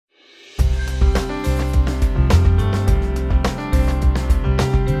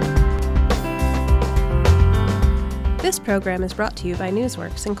program is brought to you by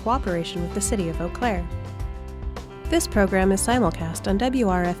Newsworks in cooperation with the City of Eau Claire. This program is simulcast on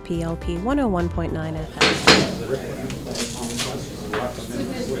WRFP-LP 101.9 FM.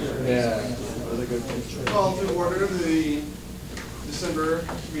 Call to order the December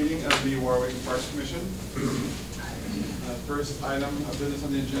meeting of the Waterways and Parks Commission. First item of business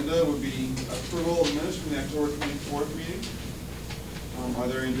on the agenda would be approval of minutes from the October 24th meeting. Are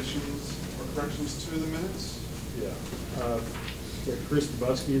there any additions or corrections to the minutes? Yeah. Chris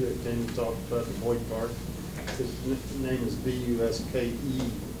Busky that came to talk about the Boyd Park. His name is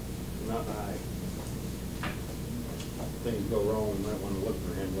B-U-S-K-E, not I. Things go wrong, you might want to look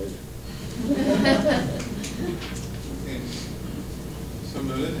for him later. Okay. So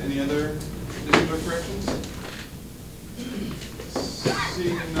noted. Any other additions or corrections?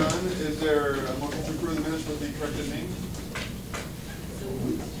 Seeing none, is there a motion to approve the minutes with the corrected name?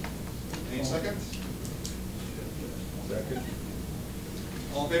 Any seconds? Second.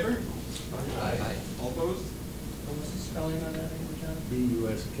 All in favor? Aye. All opposed? What was the spelling on that, John?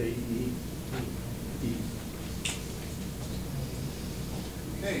 B-U-S-K-E.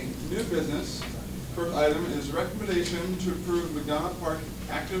 Okay, new business. First item is recommendation to approve McDonough Park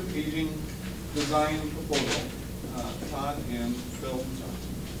active aging design proposal. Todd and Phil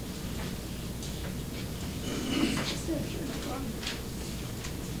Johnson.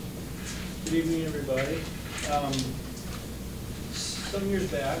 Good evening, everybody. Some years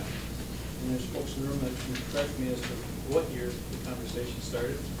back, and there's folks in the room that can correct me as to what year the conversation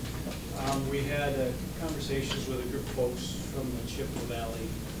started, we had conversations with a group of folks from the Chippewa Valley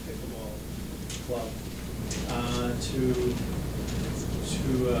Pickleball Club to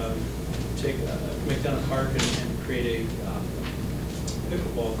take McDonough Park and create a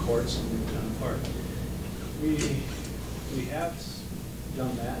pickleball courts in McDonough Park. We have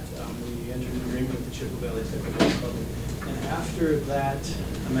done that. We entered an agreement with the Chippewa Valley Pickleball Club, and after that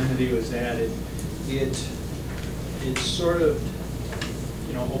amenity was added, it sort of,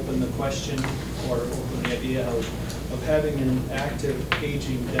 opened the question or opened the idea of having an active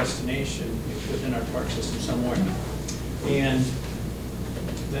aging destination within our park system somewhere. And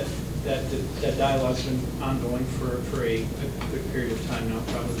that dialogue's been ongoing for a good period of time now,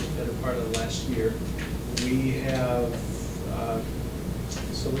 probably the better part of the last year. We have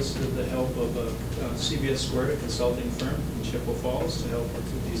solicited the help of a CBS Squared, a consulting firm in Chippewa Falls, to help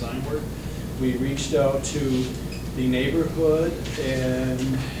with the design work. We reached out to the neighborhood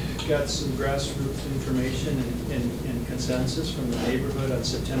and got some grassroots information and consensus from the neighborhood on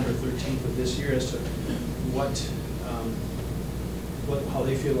September 13th of this year as to how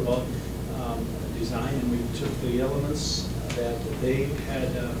they feel about design, and we took the elements that they had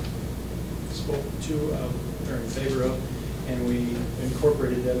spoke to or in favor of, and we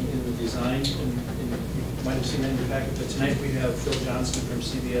incorporated them in the design. And you might have seen that in your packet, but tonight we have Phil Johnson from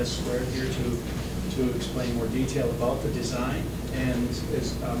CBS Squared here to explain more detail about the design, and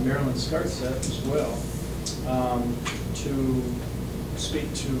is Marilyn Scartset as well to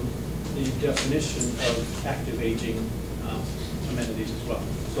speak to the definition of active aging amenities as well.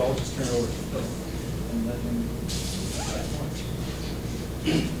 So I'll just turn it over to Phil and let him try more.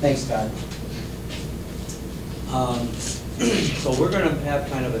 Thanks, Todd. So we're going to have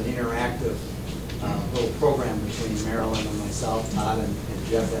kind of an interactive little program between Marilyn and myself, Todd, and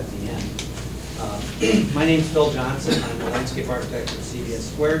Jeff at the end. My name's Phil Johnson. I'm a landscape architect at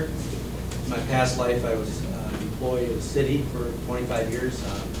CBS Squared. In my past life, I was an employee of the city for 25 years.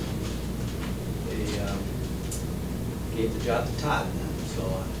 They gave the job to Todd then. So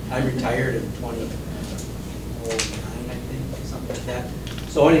I retired in 2009, I think, something like that.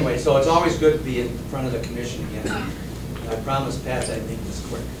 So anyway, so it's always good to be in front of the commission again. I promised Pat I'd make this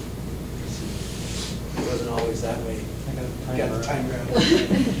quick. It wasn't always that way. I got the timer.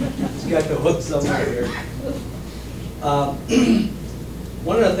 It's got the hook somewhere here.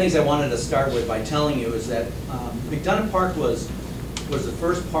 One of the things I wanted to start with by telling you is that McDonough Park was the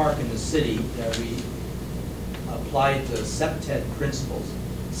first park in the city that we applied the CEPTED principles.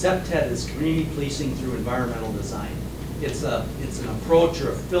 CEPTED is community policing through environmental design. It's an approach or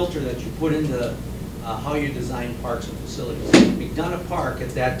a filter that you put into how you design parks and facilities. McDonough Park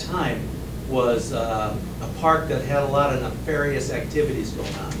at that time was a park that had a lot of nefarious activities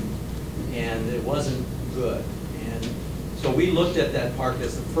going on, and it wasn't good. And so we looked at that park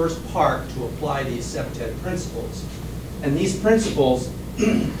as the first park to apply these CEPTED principles. And these principles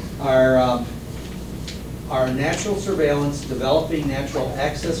are natural surveillance, developing natural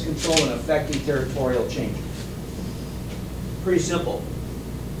access control, and affecting territorial change. Pretty simple.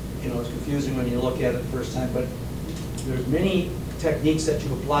 It's confusing when you look at it the first time, but there's many techniques that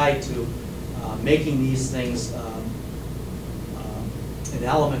you apply to making these things an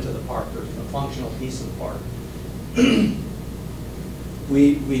element of the park, or a functional piece of the park.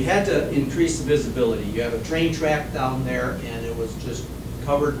 We had to increase the visibility. You have a train track down there, and it was just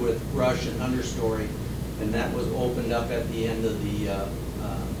covered with brush and understory, and that was opened up at the end of the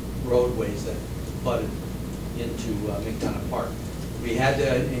roadways that butted into McDonough Park. We had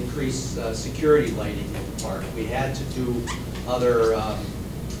to increase security lighting in the park. We had to do other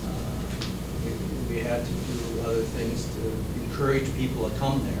other things to encourage people to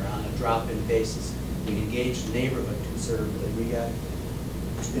come there on a drop-in basis. We engaged the neighborhood conservatively. We got,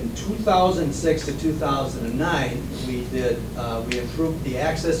 in 2006 to 2009, we improved the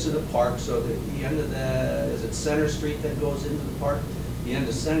access to the park, so that the end of is it Center Street that goes into the park? The end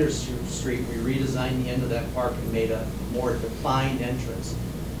of Center Street, we redesigned the end of that park and made a more defined entrance.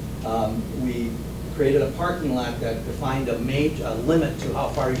 We created a parking lot that defined a limit to how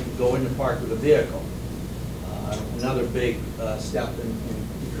far you could go in the park with a vehicle. Another big step in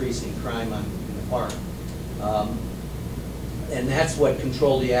decreasing crime in the park. And that's what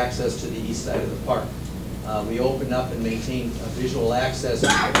controlled the access to the east side of the park. We opened up and maintained visual access to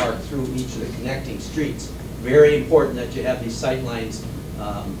the park through each of the connecting streets. Very important that you have these sight lines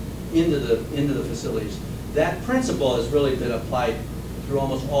into the facilities. That principle has really been applied through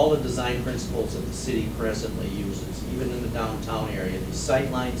almost all the design principles that the city presently uses, even in the downtown area. These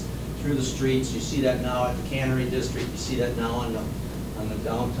sight lines through the streets, you see that now at the Cannery District, you see that now on the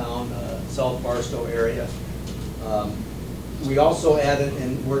downtown South Barstow area. We also added,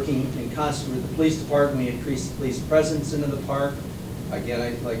 and working in concert with the police department, we increased the police presence into the park.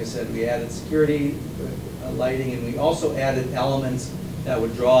 Again, like I said, we added security lighting, and we also added elements that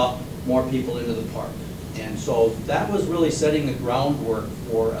would draw more people into the park. And so that was really setting the groundwork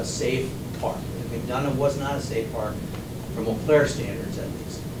for a safe park. And McDonough was not a safe park from Eau Claire standards, at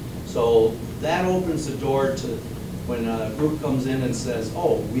least. So that opens the door to when a group comes in and says,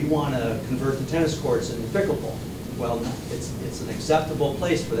 oh, we want to convert the tennis courts into pickleball. Well, it's an acceptable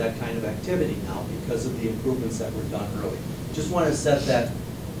place for that kind of activity now because of the improvements that were done early. Just want to set that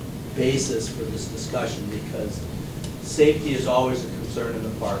basis for this discussion because safety is always a concern in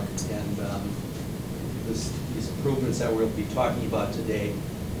the park, and these improvements that we'll be talking about today,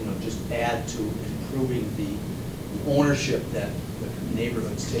 just add to improving the ownership that the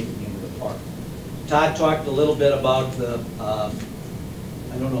neighborhood's taking into the park. Todd talked a little bit about the,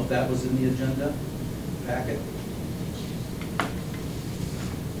 I don't know if that was in the agenda packet.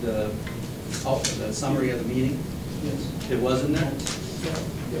 The summary of the meeting? Yes. It was in there?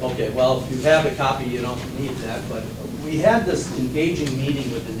 Okay, well, if you have a copy, you don't need that, but we had this engaging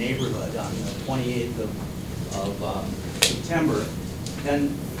meeting with the neighborhood on the 28th of September,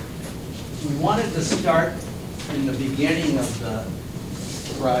 and we wanted to start in the beginning of the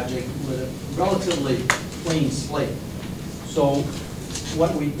project with a relatively clean slate. So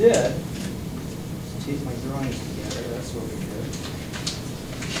what we did, keep my drawings together, that's what we did.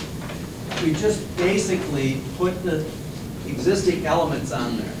 We just basically put the existing elements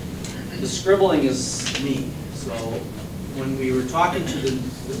on there. The scribbling is me, so when we were talking to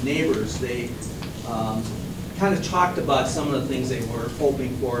the neighbors, they kind of talked about some of the things they were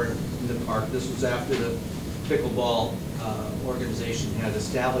hoping for in the park. This was after the pickleball organization had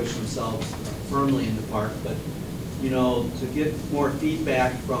established themselves firmly in the park, but to get more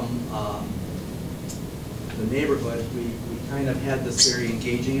feedback from the neighborhood, we kind of had this very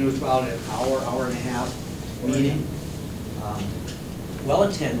engaging. It was about an hour and a half meeting. Well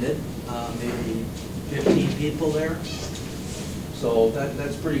attended, maybe 15 people there. So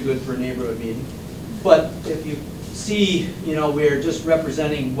that's pretty good for a neighborhood meeting. But if you see, we're just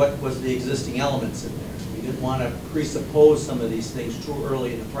representing what was the existing elements in there. We didn't want to presuppose some of these things too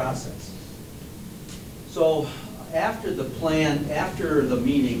early in the process. So after the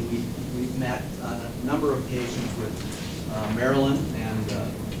meeting, we met on a number of occasions with Marilyn and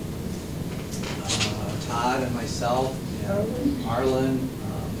Todd and myself, and Arlen,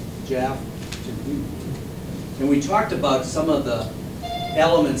 Jeff, and we talked about some of the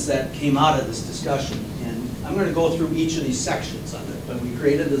elements that came out of this discussion. And I'm going to go through each of these sections of it, but we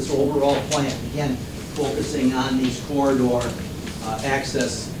created this overall plan, again, focusing on these corridor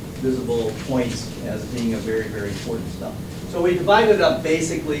access visible points as being a very, very important stuff. So we divided up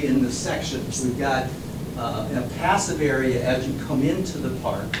basically in the sections. We've got in a passive area as you come into the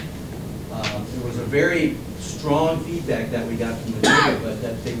park. There was a very strong feedback that we got from the neighborhood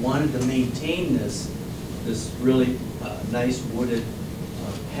that they wanted to maintain this really nice wooded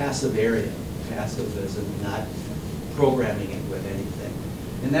passive area. Passive as in not programming it with anything.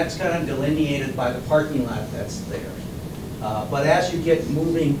 And that's kind of delineated by the parking lot that's there. But as you get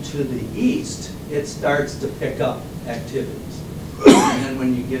moving to the east, it starts to pick up activities. And then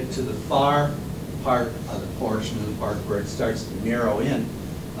when you get to the far part of the portion of the park where it starts to narrow in,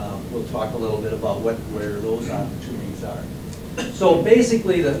 we'll talk a little bit about where those opportunities are. So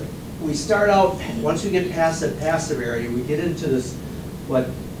basically, we start out, once we get past that passive area, we get into this, what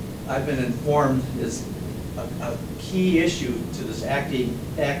I've been informed is a key issue to this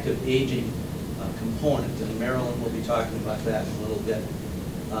active aging component, and Marilyn will be talking about that in a little bit.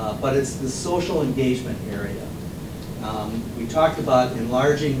 But it's the social engagement area. We talked about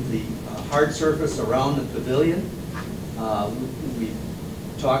enlarging the hard surface around the pavilion. We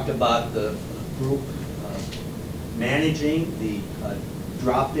talked about the group managing the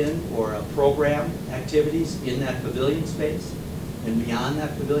drop-in or program activities in that pavilion space and beyond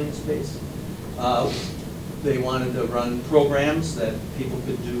that pavilion space. They wanted to run programs that people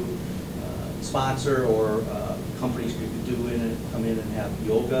could do, sponsor, or companies could do come in and have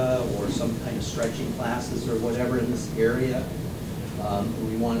yoga or some kind of stretching classes or whatever in this area.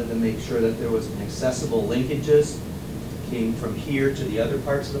 We wanted to make sure that there was accessible linkages, came from here to the other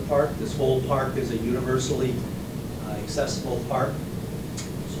parts of the park. This whole park is a universally accessible park,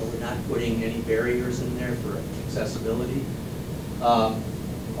 so we're not putting any barriers in there for accessibility.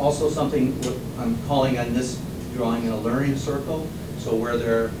 Also something I'm calling on this drawing a learning circle, so where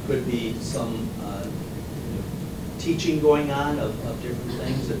there could be some teaching going on of different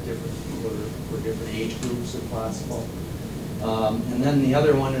things at for different age groups if possible. And then the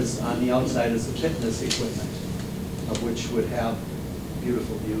other one is on the outside is the fitness equipment, of which would have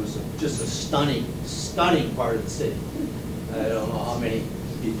beautiful views of just a stunning, stunning part of the city. I don't know how many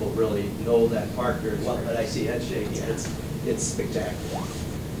people really know that park very well, but I see head shaking. It's spectacular.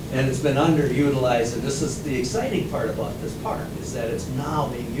 And it's been underutilized, and this is the exciting part about this park, is that it's now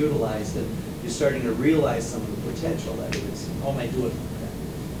being utilized, and you're starting to realize some of the potential that it is. How am I doing?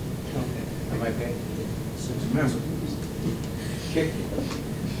 Okay. Am I okay? Remember, kick.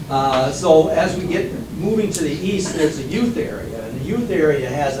 So as we get moving to the east, there's a youth area, and the youth area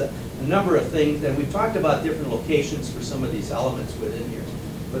has a number of things, and we've talked about different locations for some of these elements within here.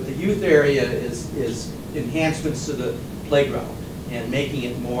 But the youth area is enhancements to the playground and making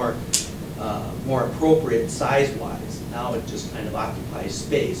it more appropriate size-wise. Now it just kind of occupies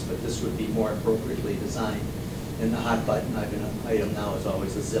space, but this would be more appropriately designed. And the hot button item now is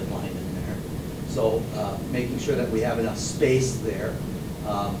always a zip line in there. So making sure that we have enough space there.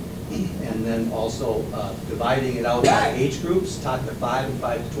 And then also dividing it out by age groups, top to 5 and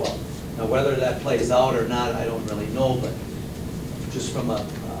 5 to 12. Now whether that plays out or not, I don't really know, but just from a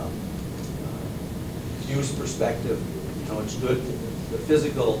use perspective, you know, it's good. The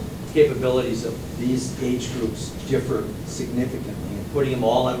physical capabilities of these age groups differ significantly, and putting them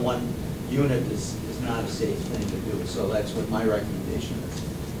all in one unit is not a safe thing to do. So that's what my recommendation is.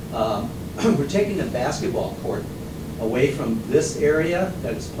 We're taking the basketball court away from this area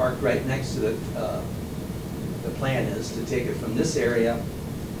that is parked right next to the plan is to take it from this area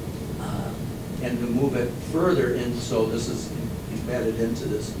and to move it further in, so this is embedded into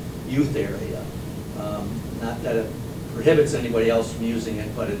this youth area. Not that it prohibits anybody else from using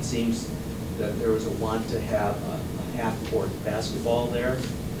it, but it seems that there was a want to have a half-court basketball there,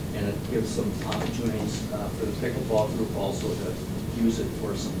 and it gives some opportunities for the pickleball group also to use it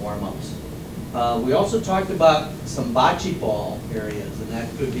for some warm-ups. We also talked about some bocce ball areas, and that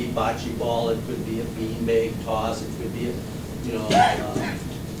could be bocce ball, it could be a beanbag toss, it could be a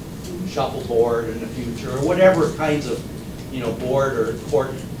shuffleboard in the future, or whatever kinds of board or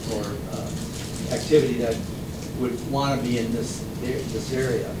court or activity that would want to be in this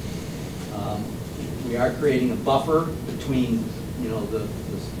area. We are creating a buffer between the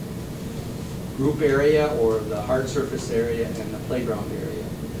group area or the hard surface area and the playground area.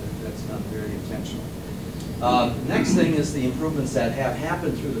 That's done very intentional. Next thing is the improvements that have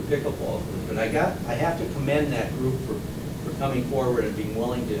happened through the pickleball group, and I have to commend that group for coming forward and being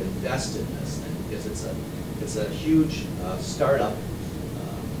willing to invest in this thing, because it's a huge startup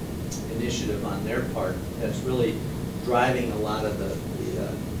initiative on their part that's really driving a lot of the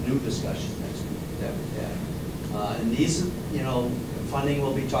new discussion that we've had. And these, funding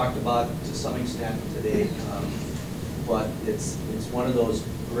will be talked about to some extent today, but it's one of those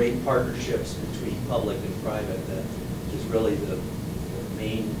great partnerships between public and private that is really the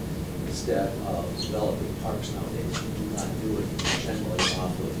main step of developing parks nowadays. We do not do it generally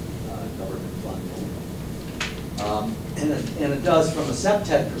off of government funding. And it does, from a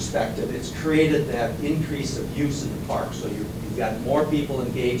septet perspective, it's created that increase of use in the park. So you've got more people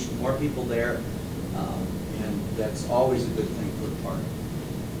engaged, more people there, and that's always a good thing for the park.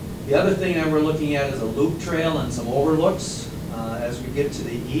 The other thing that we're looking at is a loop trail and some overlooks. As we get to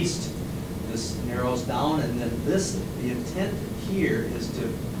the east, this narrows down, and then the intent here is to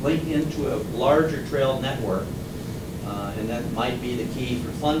link into a larger trail network, and that might be the key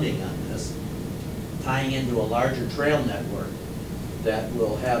for funding on this, tying into a larger trail network that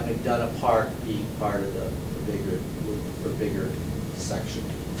will have McDonough Park be part of the bigger section.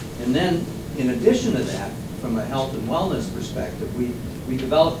 And then, in addition to that, from a health and wellness perspective, we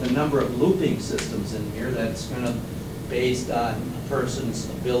developed a number of looping systems in here that's kind of based on a person's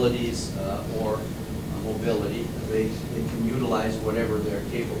abilities or mobility. They can utilize whatever they're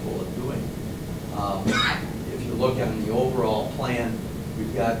capable of doing. If you look at the overall plan,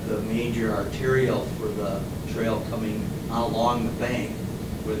 we've got the major arterial for the trail coming along the bank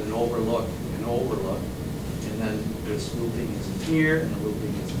with an overlook, and then this looping is in here, and the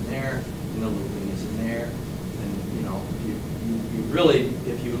looping is in there, and the looping is in there. And you know, you really,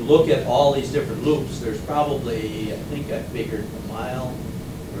 if you look at all these different loops, there's probably, I think I figured a mile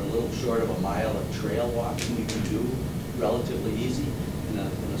or a little short of a mile of trail walking you can do relatively easy in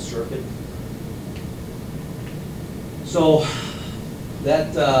a circuit. So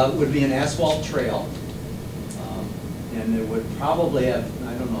that would be an asphalt trail. And it would probably have,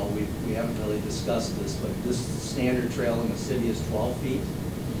 I don't know, we haven't really discussed this, but this standard trail in the city is 12 feet.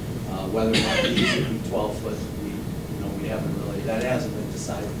 Whether or not these would be 12 foot, we haven't really, that hasn't been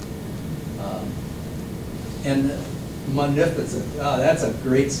decided. And magnificent, that's a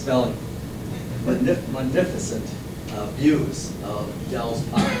great spelling. Magnificent views of Dell's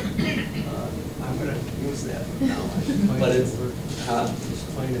Pond. I'm going to use that from now on. But it's, Just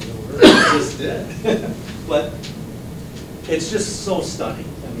find it over. just did. But it's just so stunning.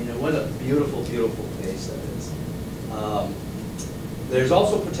 I mean, what a beautiful, beautiful place that is. There's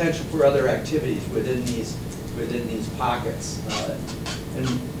also potential for other activities within these pockets, and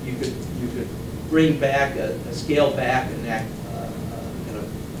you could bring back a scale back and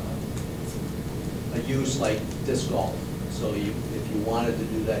a use like disc golf. So if you wanted to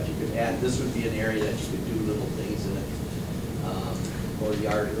do that, you could add. This would be an area that you could do little things in it, or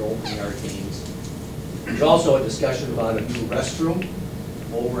open yard games. There's also a discussion about a new restroom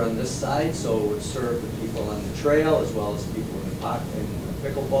over on this side, so it would serve the people on the trail as well as people in the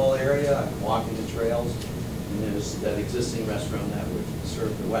pickleball area and walking the trails. And there's that existing restroom that would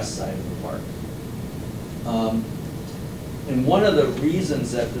serve the west side of the park. And one of the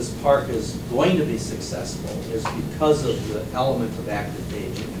reasons that this park is going to be successful is because of the element of active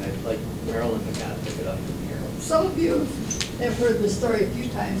aging. And I'd like Marilyn to kind of pick it up from here. Some of you have heard this story a few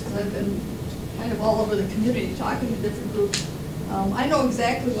times because I've been kind of all over the community talking to different groups. I know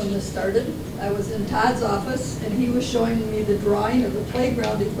exactly when this started. I was in Todd's office and he was showing me the drawing of the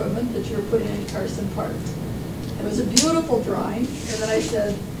playground equipment that you were putting in Carson Park. It was a beautiful drawing, and then I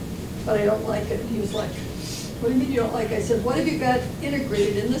said, but I don't like it. And he was like, what do you mean you don't like it? I said, what have you got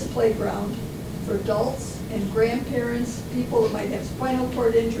integrated in this playground for adults and grandparents, people that might have spinal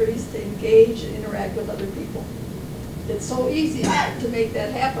cord injuries, to engage and interact with other people? It's so easy to make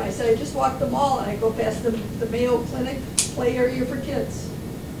that happen. I said, I just walk the mall and I go past the Mayo Clinic play area for kids.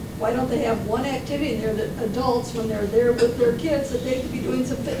 Why don't they have one activity in there that adults, when they're there with their kids, that they could be doing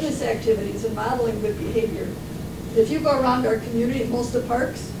some fitness activities and modeling good behavior? If you go around our community, most of the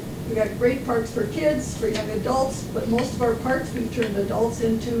parks, we got great parks for kids, for young adults, but most of our parks, we've turned adults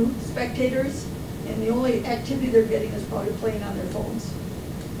into spectators, and the only activity they're getting is probably playing on their phones.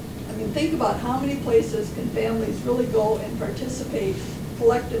 I mean, think about how many places can families really go and participate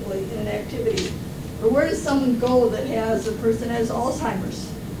collectively in an activity. Or where does someone go that has, a person has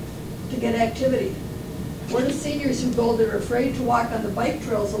Alzheimer's to get activity? Where do seniors who go that are afraid to walk on the bike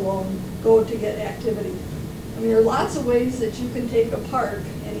trails alone go to get activity? I mean, there are lots of ways that you can take a park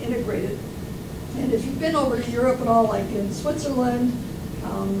and integrate it. And if you've been over to Europe at all, like in Switzerland,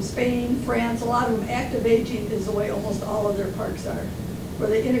 Spain, France, a lot of them, active aging is the way almost all of their parks are, where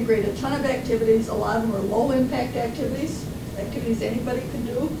they integrate a ton of activities. A lot of them are low-impact activities, activities anybody can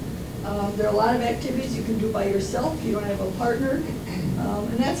do. There are a lot of activities you can do by yourself. You don't have a partner.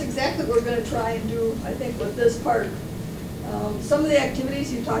 And that's exactly what we're going to try and do, I think, with this park. Some of the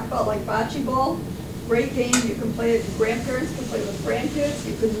activities you talked about, like bocce ball, great game. You can play it, grandparents can play with grandkids.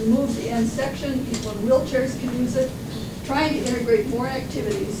 You can remove the end section. People in wheelchairs can use it. Trying to integrate more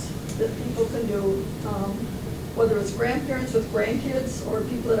activities that people can do, whether it's grandparents with grandkids or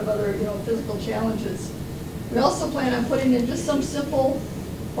people that have other, physical challenges. We also plan on putting in just some simple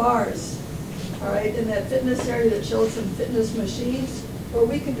bars, all right, in that fitness area that shows some fitness machines where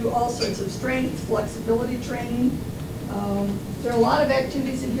we can do all sorts of strength, flexibility training. There are a lot of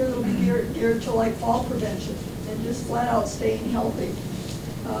activities in here that will be geared to like fall prevention and just flat out staying healthy.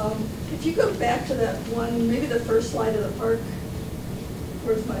 If you go back to that one, maybe the first slide of the park,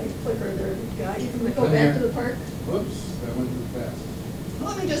 Where's my clicker there, guy? Can we go back to the park? Whoops, that went too fast.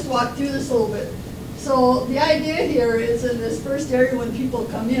 Let me just walk through this a little bit. So the idea here is in this first area when people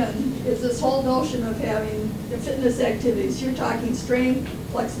come in, is this whole notion of having fitness activities. You're talking strength,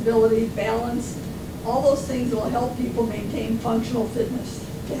 flexibility, balance, all those things that will help people maintain functional fitness,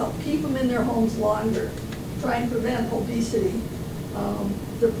 to help keep them in their homes longer, try and prevent obesity,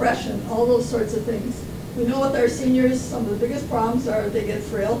 depression, all those sorts of things. We know with our seniors, some of the biggest problems are they get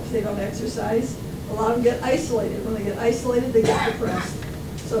frail because they don't exercise. A lot of them get isolated. When they get isolated, they get depressed.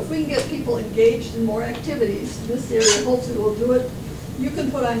 So if we can get people engaged in more activities, this area hopefully will do it. You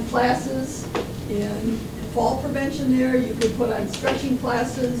can put on classes in fall prevention there. You can put on stretching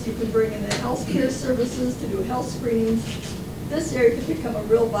classes. You can bring in the health care services to do health screenings. This area could become a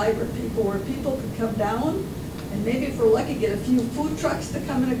real vibrant people where people could come down and maybe if we're lucky get a few food trucks to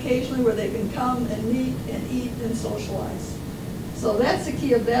come in occasionally where they can come and meet and eat and socialize. So that's the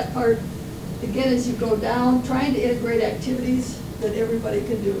key of that part. Again, as you go down, trying to integrate activities that everybody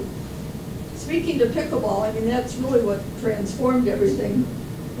can do. Speaking to pickleball, I mean, that's really what transformed everything.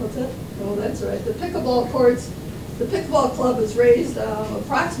 What's that? Oh, that's right. The pickleball courts, the pickleball club has raised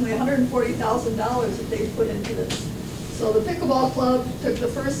approximately $140,000 that they've put into this. So the pickleball club took the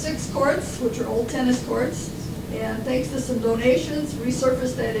first 6 courts, which are old tennis courts, and thanks to some donations,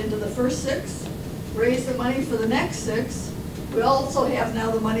 resurfaced that into the first 6, raised the money for the next 6. We also have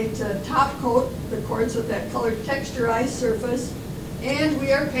now the money to top coat the courts with that colored texturized surface. And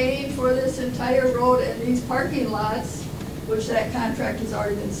we are paying for this entire road and these parking lots, which that contract has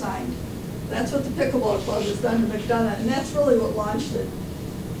already been signed. That's what the pickleball club has done to McDonough, and that's really what launched it.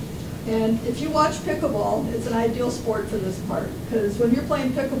 And if you watch pickleball, it's an ideal sport for this part. Because when you're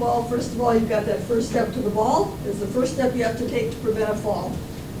playing pickleball, first of all, you've got that first step to the ball. It's the first step you have to take to prevent a fall.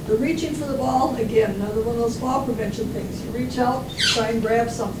 The reaching for the ball, again, another one of those fall prevention things. You reach out, try and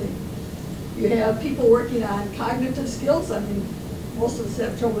grab something. You have people working on cognitive skills. I mean, most of us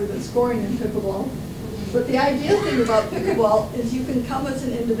have trouble even scoring in pickleball. But the ideal thing about pickleball is you can come as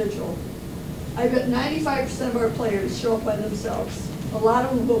an individual. I bet 95% of our players show up by themselves. A lot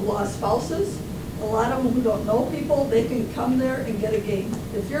of them who have lost spouses, a lot of them who don't know people, they can come there and get a game.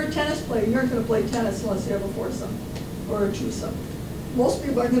 If you're a tennis player, you aren't going to play tennis unless you have a foursome or a twosome. Most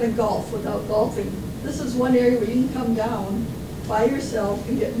people are going to golf without golfing. This is one area where you can come down by yourself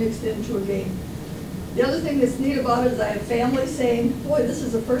and get mixed into a game. The other thing that's neat about it is I have families saying, boy, this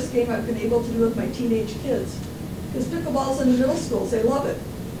is the first game I've been able to do with my teenage kids. Because pickleball's in the middle schools, they love it.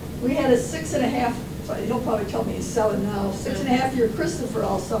 We had a 6.5, so he'll probably tell me he's 7 now, 6.5-year Christopher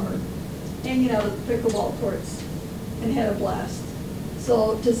all summer, hanging out at the pickleball courts and had a blast.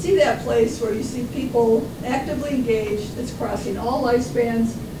 So to see that place where you see people actively engaged, it's crossing all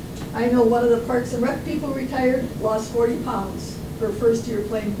lifespans. I know one of the Parks and Rec people retired, lost 40 pounds her first year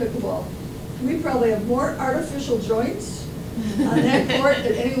playing pickleball. We probably have more artificial joints on that court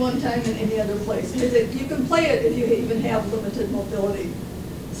at any one time in any other place. Because you can play it if you even have limited mobility.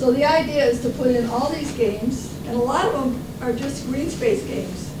 So the idea is to put in all these games, and a lot of them are just green space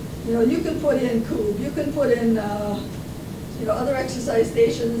games. You know, you can put in cube, you can put in other exercise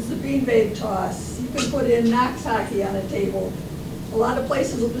stations, the beanbag toss. You can put in Knox hockey on a table. A lot of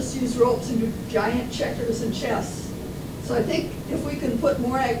places will just use ropes and do giant checkers and chess. So I think if we can put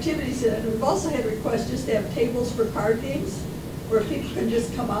more activities in it, and we've also had requests just to have tables for card games where people can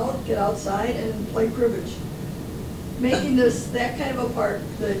just come out, get outside, and play cribbage. Making this that kind of a park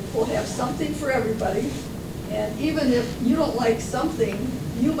that will have something for everybody. And even if you don't like something,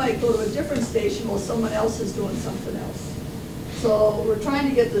 you might go to a different station while someone else is doing something else. So we're trying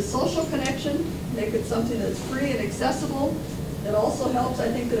to get the social connection, make it something that's free and accessible. It also helps,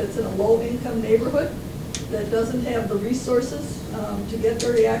 I think, that it's in a low-income neighborhood that doesn't have the resources to get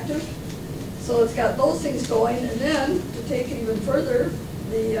very active. So it's got those things going. And then, to take it even further,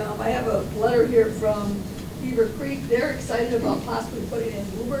 I have a letter here from Beaver Creek. They're excited about possibly putting in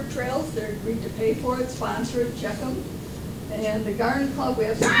bluebird trails. They're agreed to pay for it, sponsor it, check them. And the garden club, we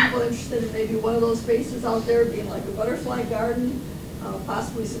have some people interested in maybe one of those spaces out there being like a butterfly garden,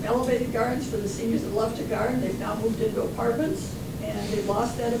 possibly some elevated gardens for the seniors that love to garden. They've now moved into apartments and they've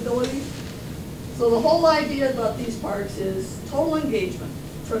lost that ability. So the whole idea about these parks is total engagement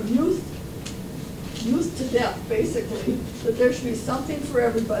from youth to death, basically. That there should be something for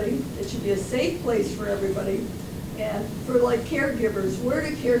everybody. It should be a safe place for everybody. And for like caregivers, where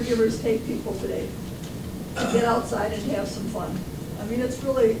do caregivers take people today? To get outside and have some fun. I mean, it's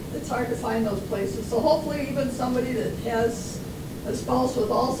hard to find those places. So hopefully even somebody that has a spouse with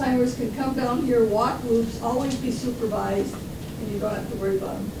Alzheimer's can come down here, walk loops, always be supervised, and you don't have to worry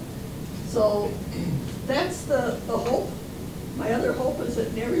about them. So that's the hope. My other hope is that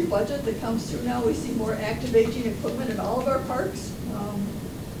in every budget that comes through now, we see more active aging equipment in all of our parks.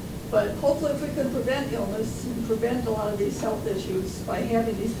 But hopefully if we can prevent illness and prevent a lot of these health issues by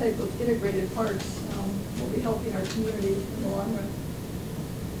having these type of integrated parks, we'll be helping our community in the long run.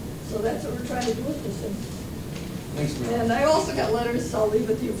 So that's what we're trying to do with this thing. Thanks, Mary. And I also got letters, I'll leave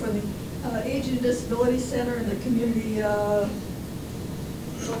with you, from the Aging and Disability Center and the community,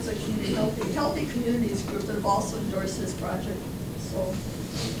 what's the community, Healthy Communities Group that have also endorsed this project. So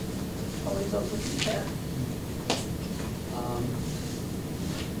I'll leave those with you, Pat.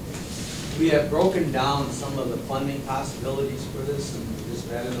 We have broken down some of the funding possibilities for this, and we just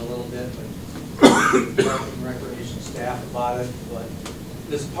read it a little bit, but Park and Recreation staff about it. But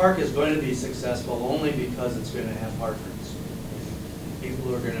this park is going to be successful only because it's going to have partners. People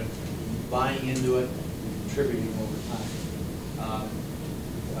who are going to be buying into it and contributing over time.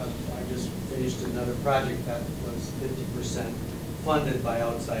 I just finished another project that was 50% funded by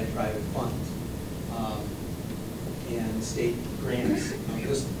outside private funds and state grants.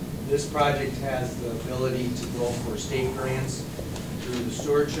 This project has the ability to go for state grants through the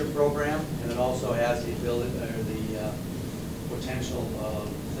stewardship program, and it also has the ability or the potential of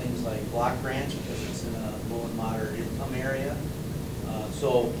things like block grants because it's in a low and moderate income area.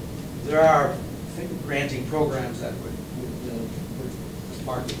 So there are granting programs that would this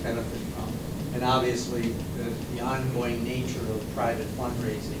park would benefit from, and obviously the ongoing nature of private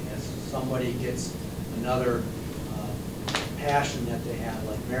fundraising as somebody gets another passion that they have,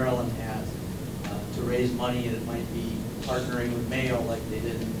 like Maryland has, to raise money, and it might be partnering with Mayo like they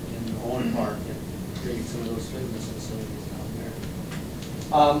did in their own park and create some of those fitness facilities down there.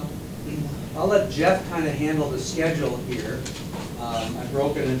 I'll let Jeff kind of handle the schedule here. I've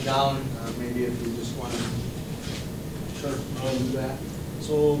broken it down, maybe if you just want to do that.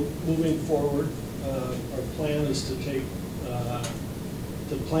 So moving forward, our plan is to take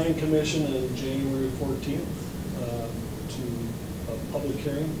the Plan Commission on January 14th to a public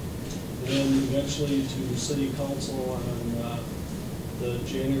hearing, and then eventually to City Council on the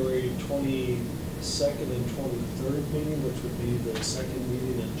January 22nd and 23rd meeting, which would be the second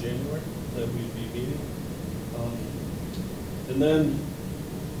meeting in January that we'd be meeting. And then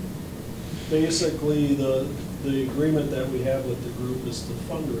basically the agreement that we have with the group is to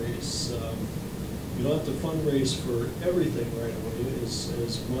fundraise. You don't have to fundraise for everything right away.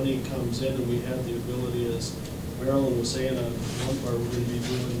 As money comes in, and we have the ability, as Marilyn was saying, on one part we're going to be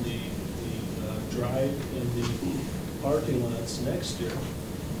doing the drive in the parking lots next year.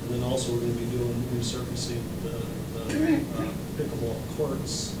 And then also we're going to be doing resurfacing the pickleball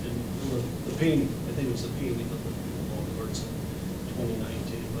courts and the painting. I think it was the painting of the pickleball courts in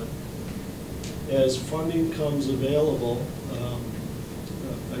 2019. But as funding comes available,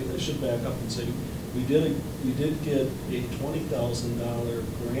 I should back up and say we did get a $20,000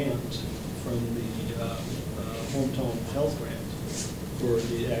 grant from the hometown health grant for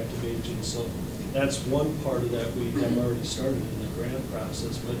the active aging. So that's one part of that we have already started in the grant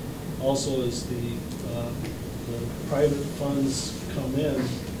process. But also as the private funds come in,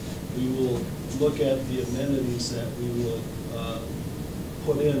 we will look at the amenities that we will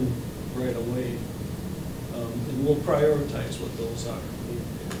put in right away. And we'll prioritize what those are.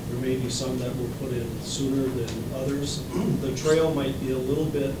 There may be some that we'll put in sooner than others. The trail might be a little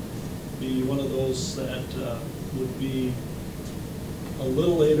bit, be one of those that would be a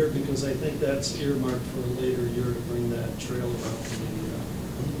little later, because I think that's earmarked for a later year to bring that trail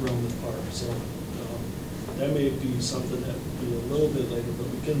around the park. So that may be something that would be a little bit later, but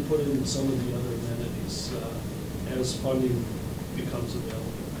we can put in some of the other amenities as funding becomes available.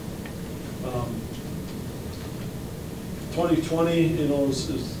 2020, you know,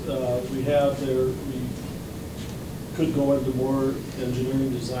 we have there, we could go into more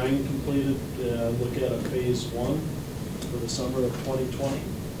engineering design completed, look at a phase 1 for the summer of 2020.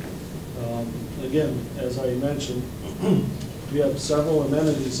 Again, as I mentioned, we have several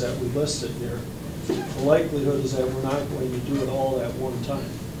amenities that we listed here. The likelihood is that we're not going to do it all at one time.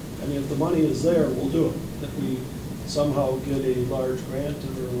 I mean, if the money is there, we'll do it. If we somehow get a large grant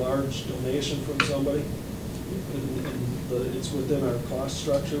or a large donation from somebody, and it's within our cost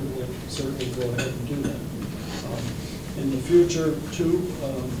structure, we'll certainly go ahead and do that. In the future, too,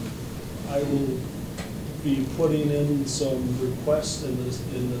 I will be putting in some requests in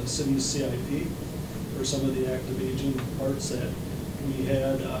the city's CIP for some of the active aging parts that we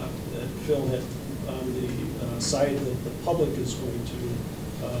had, that Phil had on the side that the public is going to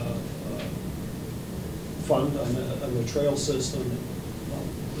fund on the trail system.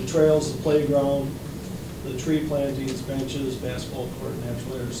 The trails, the playground, the tree plantings, benches, basketball court,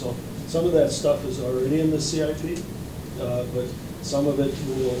 natural air. So some of that stuff is already in the CIP. but some of it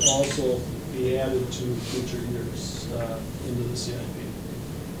will also be added to future years into the CIP.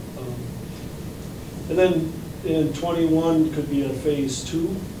 And then in 21 could be a phase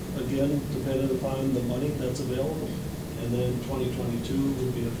 2, again, dependent upon the money that's available. And then 2022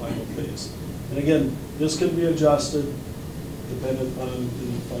 would be a final phase. And again, this can be adjusted dependent upon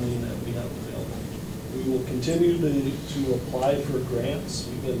the funding that we have available. We will continue to apply for grants.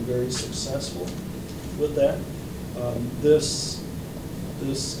 We've been very successful with that. This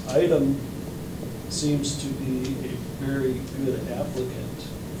item seems to be a very good applicant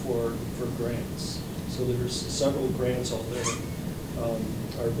for grants. So there's several grants out there.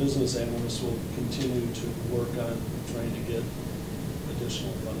 Our business analysts will continue to work on trying to get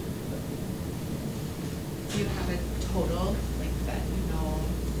additional funding. Do you have a total, like that you know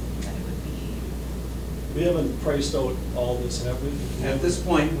that it would be? We haven't priced out all this, have we? At this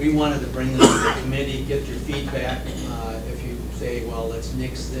point, we wanted to bring this to the committee, get your feedback. If you say, well, let's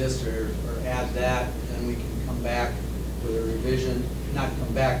nix this or add that, then we can come back with a revision. Not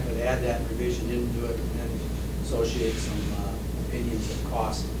come back, but add that revision into it and then associate some opinions of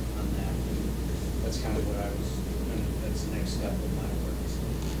cost on that. And that's kind of what I was, that's the next step of my work.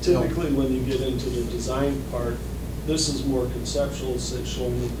 Typically, when you get into the design part, this is more conceptual, so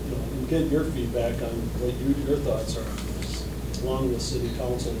showing, and get your feedback on what your thoughts are on this, along with city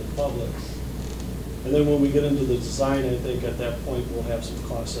council and the public. And then when we get into the design, I think at that point, we'll have some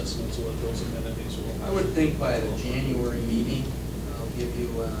cost estimates of what those amenities will be. I would think by the January meeting, I'll give you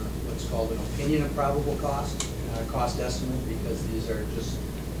what's called an opinion of probable cost, cost estimate, because these are just,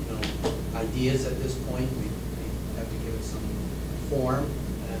 ideas at this point. We have to give it some form,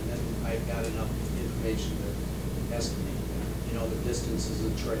 and then I've got enough information to estimate. The distances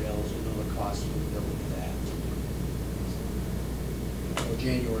of trails, the cost of building that. So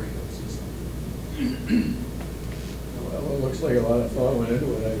January, you'll see something. Well, it looks like a lot of thought went into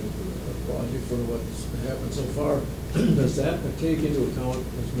it. I applaud you for what's happened so far. Does that take into account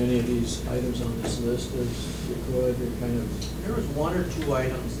as many of these items on this list as you could? Or kind of? There was 1 or 2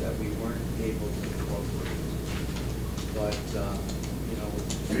 items that we weren't able to incorporate, but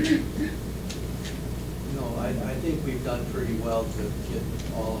I think we've done pretty well to get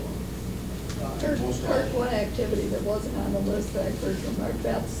all of them. One activity that wasn't on the list that I've heard from our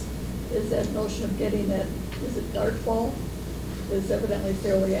vets is that notion of getting that, is it dart ball? Is evidently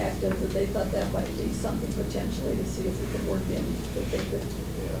fairly active, that they thought that might be something potentially to see if we could work in, that they could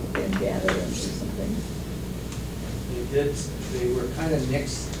then gather and do some things. They were kind of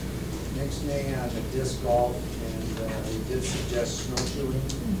nixing on the disc golf, and they did suggest snowshoeing,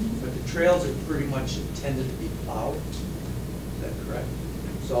 but the trails are pretty much intended to be plowed. Is that correct?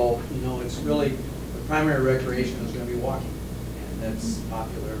 So, it's really, the primary recreation is going to be walking, and that's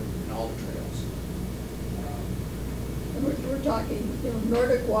popular in all the trails. We're talking,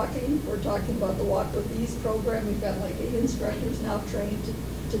 Nordic walking, we're talking about the Walk with Ease program. We've got like 8 instructors now trained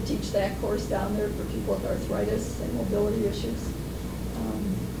to teach that course down there for people with arthritis and mobility issues.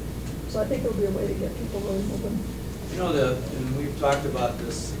 So I think it'll be a way to get people really moving. And we've talked about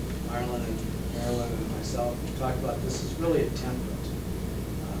this, Arlen and Marilyn and myself, we talked about this is really a template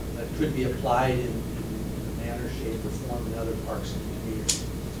that could be applied in a manner, shape, or form in other parks in the community.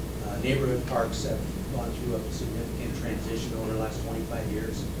 Neighborhood parks have gone through a significant transition over the last 25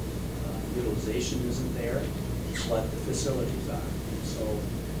 years. Utilization isn't there, but the facilities are. And so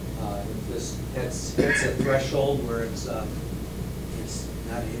if this hits a threshold where it's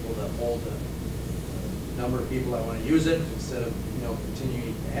not able to hold the number of people that want to use it, instead of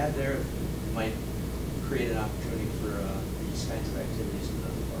continuing to add there, it might create an opportunity for these kinds of activities in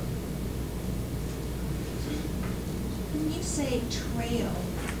another park. When you say trail,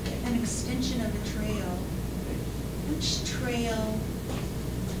 an extension of a trail, which trail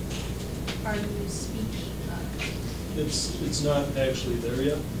are you speaking of? It's not actually there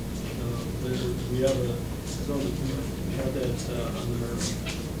yet. We have that on our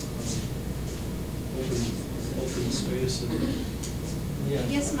open space. I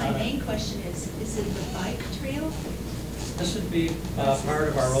guess my main question is it the bike trail? This would be part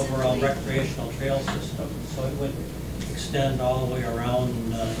of our overall recreational trail system, so it would extend all the way around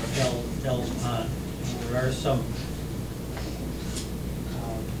Dell's Pond. There are some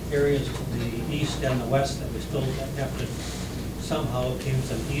areas to the east and the west that we still have to somehow obtain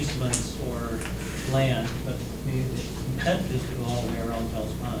some easements or land, but the intent is to go all the way around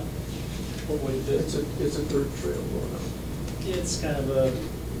Dell's Pond. It's a dirt trail going on. It's kind of a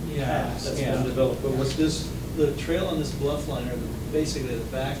path that's been developed, but was the trail on this bluff line, or basically the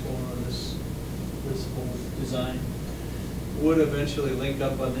backbone of this whole design, would eventually link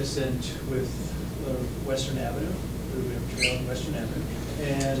up on this end with Western Avenue? we have a trail in Western Everett.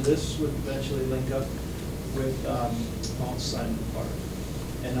 And this would eventually link up with Mount Simon Park.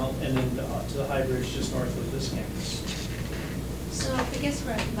 And then to the High Bridge just north of this campus. So I guess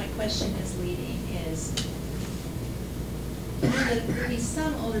where my question is leading is, there'll be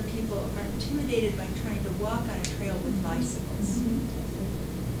some older people who are intimidated by trying to walk on a trail with bicycles.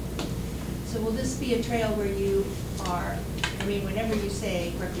 So will this be a trail where you are, I mean, whenever you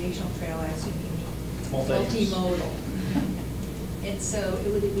say recreational trail, I assume you mean multimodal. And so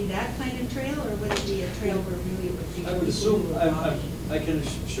would it be that kind of trail, or would it be a trail where really it would be? I would assume, I can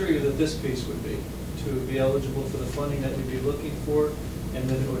assure you that this piece would be, to be eligible for the funding that you'd be looking for, and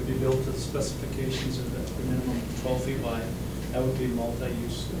then it would be built to the specifications of the minimum 12 feet wide. That would be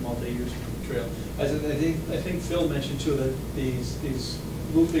multi-use trail. As I think Phil mentioned too, that these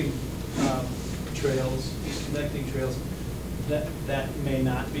looping trails, these connecting trails, that may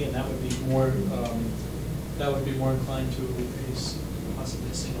not be, and that would be more inclined to possibly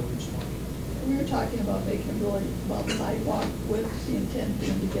a single-use one. We were talking about making it really about sidewalk with the intent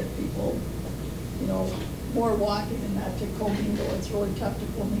being to get people, you know, more walking and not to commingle. It's really tough to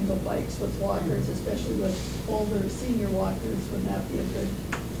commingle bikes with walkers, especially with older senior walkers. Would not be a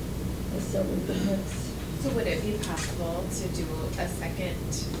necessarily good mix. So would it be possible to do a second,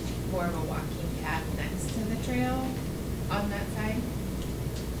 more of a walking path next to the trail on that side?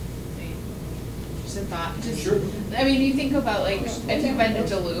 Just a thought. Sure. I mean, you think about like, if you've been to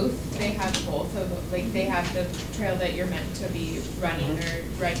Duluth, they have both of, like, they have the trail that you're meant to be running or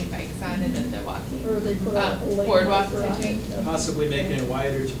riding bikes on, and then the walking. Or they put a lane boardwalk, marker I on think. it. Possibly making it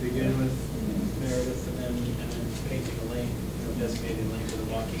wider to begin with, Meredith, and then painting a lane, designated lane for the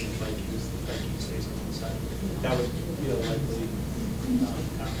walking and biking, as the biking stays on one side. That would be a likely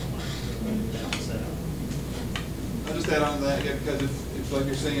compromise, that setup. I'll just add on to that, yeah, because it's like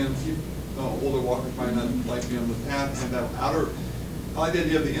you're saying, older walkers might not like being on the path and that outer. I like the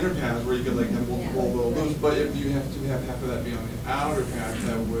idea of the inner path where you could like have multiple little loops, but if you have to have half of that be on the outer path,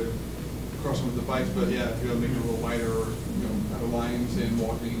 that would cross with the bikes. But yeah, if you're gonna make it a little wider, or have lines in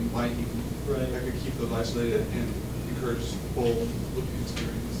walking, biking, right, that could keep those isolated and encourage full looking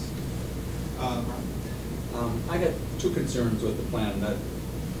experience. I got two concerns with the plan. That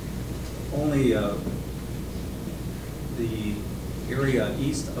only the area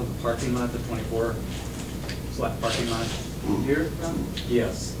east of the parking lot, the 24 flat parking lot. Here?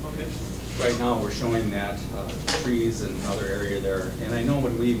 Yes. Okay. Right now, we're showing that trees and other area there. And I know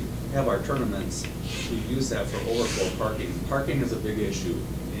when we have our tournaments, we use that for overflow parking. Parking is a big issue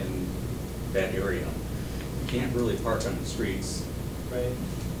in that area. You can't really park on the streets. Right.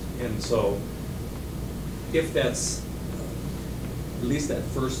 And so, if that's, at least that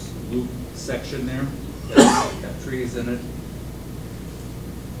first loop section there, that's got trees in it,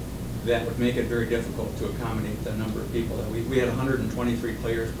 that would make it very difficult to accommodate the number of people. We had 123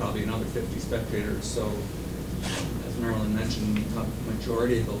 players, probably another 50 spectators. So, as Marilyn mentioned, a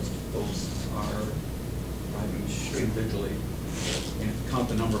majority of those are driving individually. And if you count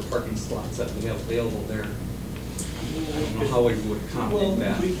the number of parking slots that we have available there, I don't know how we would accommodate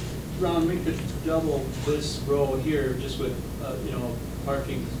that. Ron, we could double this row here just with,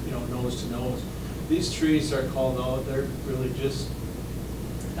 parking, nose to nose. These trees are called out, they're really just,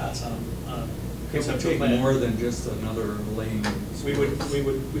 that's on. It would take more than just another lane. We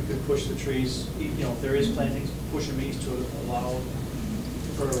could push the trees, if there is plantings, push them east to allow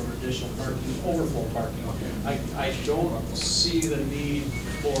for additional parking, overflow parking. Okay. I don't see the need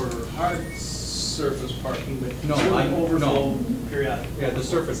for hard surface parking, but No, overflow periodically. Yeah, the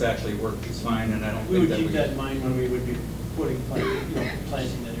surface actually worked just fine, and I don't We think would that keep that in mind when we would be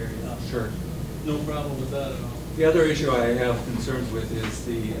planting that area up. Sure. No problem with that at all. The other issue I have concerns with is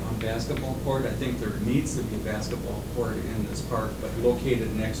the basketball court. I think there needs to be a basketball court in this park, but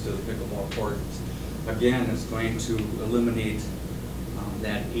located next to the pickleball court. Again, it's going to eliminate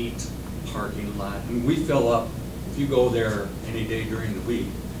that 8 parking lot. I mean, we fill up, if you go there any day during the week,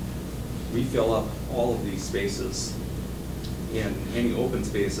 we fill up all of these spaces, and any open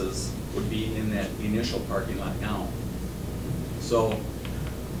spaces would be in that initial parking lot now. So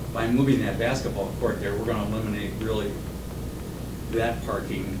by moving that basketball court there, we're going to eliminate really that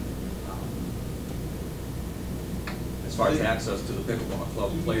parking as far as access to the pickleball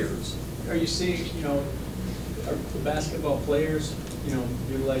club players. Are you seeing, are the basketball players,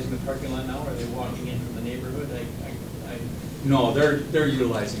 utilizing the parking lot now, or are they walking in from the neighborhood? No, they're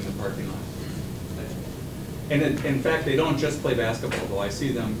utilizing the parking lot. And in fact, they don't just play basketball, though. I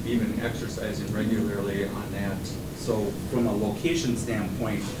see them even exercising regularly on that. So from a location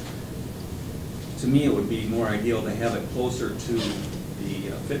standpoint, to me, it would be more ideal to have it closer to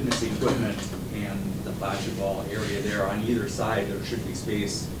the fitness equipment and the bocce ball area there. On either side, there should be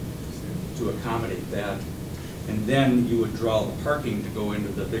space to accommodate that. And then you would draw the parking to go into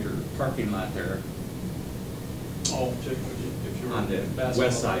the bigger parking lot there. Oh, if you're On the basketball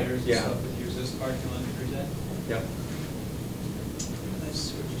west side, players and yeah. stuff, that use this parking lot to present. Yep. I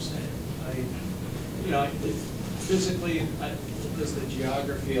see what you're saying. Physically, does the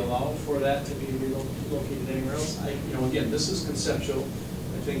geography allow for that to be relocated anywhere else? Again, this is conceptual.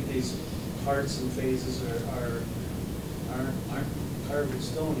 I think these parts and phases aren't carved in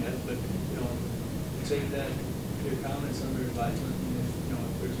stone yet, but, take that, your comments under advisement, and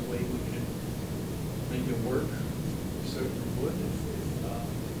if there's a way we can make it work, certainly would.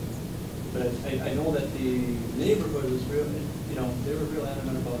 But I know that the neighborhood was real, they were real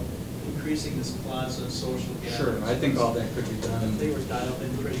adamant about increasing this plaza social gatherings. Sure, I think all that could be done. They were dialed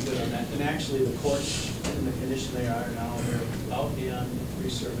in pretty good on that. And actually, the courts, in the condition they are now, they're out beyond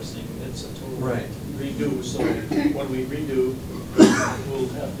resurfacing. It's a total Right. redo. So when we redo, we'll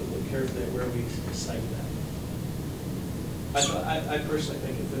have to look carefully at where we site that. I personally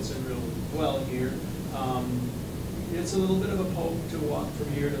think it fits in real well here. It's a little bit of a poke to walk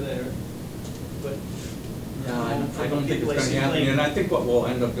from here to there, but Yeah, I don't think it's going to happen, and I think what we'll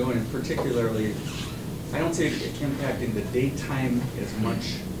end up doing, particularly, I don't see it impacting the daytime as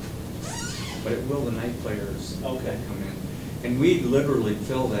much, but it will the night players that come in. And we literally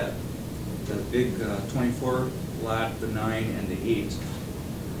fill that, the big 24 lot, the 9 and the 8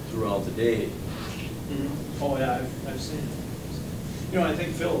 throughout the day. Mm-hmm. Oh yeah, I've seen it. I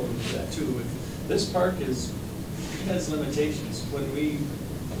think Phil did that too. This park has limitations. When we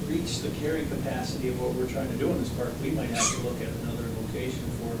reach the carrying capacity of what we're trying to do in this park, we might have to look at another location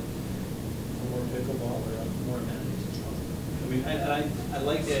for more pickleball or more amenities. I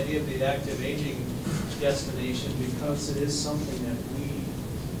like the idea of the active aging destination because it is something that we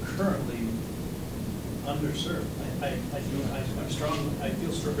currently underserved. I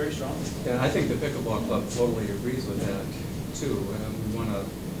feel very strongly. Yeah, I think the pickleball club totally agrees with that too. We want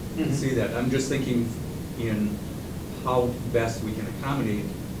to see that. I'm just thinking in how best we can accommodate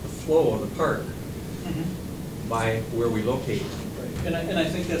the flow of the park by where we locate. Right. And I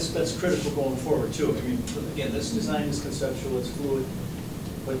think that's critical going forward too. I mean, again, this design is conceptual, it's fluid,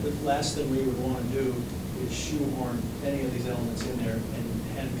 but the last thing we would want to do is shoehorn any of these elements in there and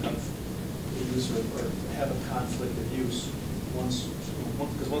handcuff the use or have a conflict of use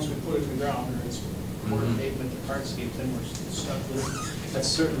because once we put it in the ground or it's more pavement or hardscape, then we're stuck with it. That's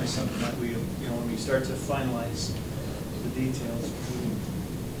certainly something that we, when we start to finalize the details, we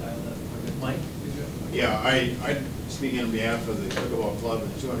dial that. Mike? Yeah, I speaking on behalf of the pickleball club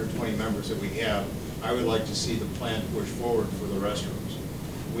and 220 members that we have, I would like to see the plan push forward for the restrooms.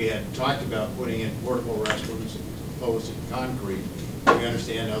 We had talked about putting in portable restrooms opposed to concrete. We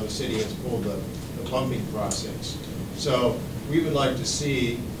understand how the city has pulled the pumping process. So we would like to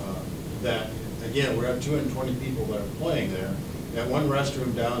see that, again, we have 220 people that are playing there, that one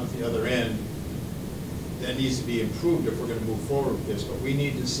restroom down at the other end that needs to be improved if we're going to move forward with this. But we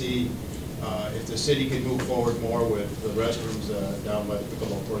need to see if the city can move forward more with the restrooms down by the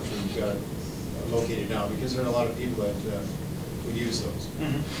pickleball courts where we've got located now, because there are a lot of people that would use those.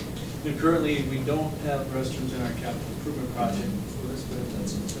 And currently, we don't have restrooms in our capital improvement project for this, but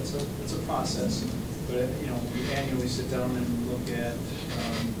that's a process. But we annually sit down and look at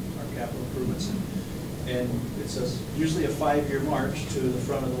our capital improvements, and it's usually a 5-year march to the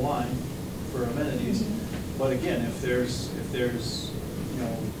front of the line for amenities. But again, if there's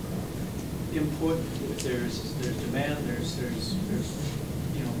input, if there's demand, there's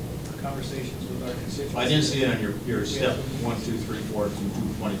conversations with our constituents. I didn't see it on your step 1, 2, 3, 4 to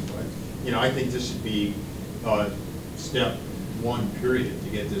 225. I think this should be step 1 period to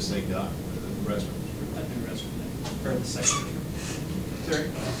get this thing done. The restrooms. I think the restroom, or the second. Terry?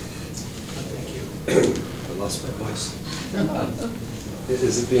 Thank you. I lost my voice.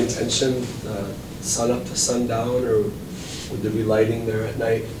 Is it the intention sun up to sundown, or would there be lighting there at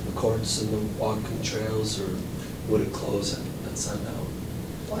night, the courts and the walking trails, or would it close at sundown?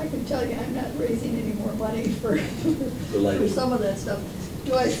 Well, I can tell you, I'm not raising any more money for some of that stuff.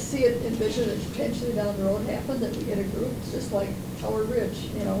 Do I see it envision it potentially down the road happen that we get a group, just like Howard Ridge,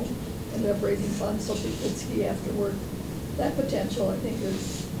 ended up raising funds so people could ski after work? That potential, I think,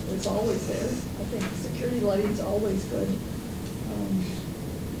 is always there. I think security lighting is always good.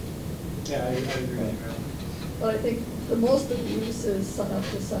 Yeah, I agree. But I think the most of the use is sun up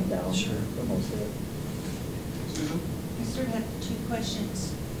to sundown. Sure. For most of it. Susan? I sort of have 2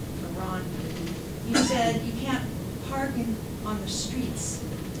 questions for Ron. You said you can't park on the streets.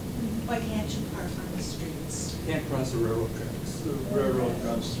 Why can't you park on the streets? Can't cross the railroad tracks. the railroad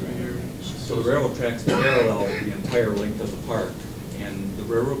runs through here. So the railroad tracks parallel the entire length of the park, and the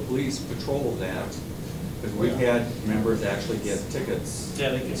railroad police patrol that, because we've had members actually get tickets Yeah,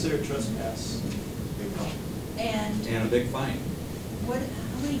 they consider trespass. And and a big fine. how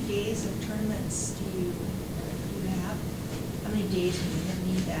many days of tournaments do you have? How many days do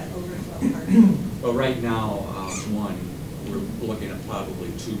you need that overflow parking? Well, right now, one, we're looking at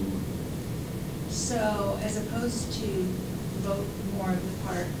probably 2. So as opposed to vote more of the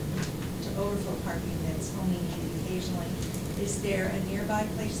park to overflow parking that's only needed occasionally, is there a nearby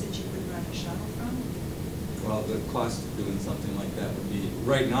place that you could run a shuttle from? Well, the cost of doing something like that would be,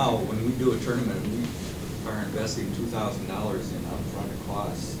 right now, when we do a tournament, we are investing $2,000 in upfront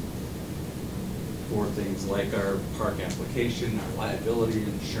costs for things like our park application, our liability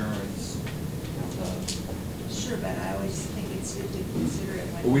insurance. Sure, but I always think it's good to consider it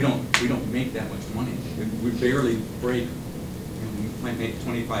when. But we don't make that much money. We barely break, we might make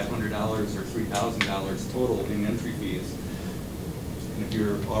 $2,500 or $3,000 total in entry fees. And if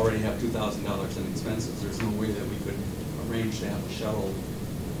you already have $2,000 in expenses, there's no way that we could arrange to have a shuttle.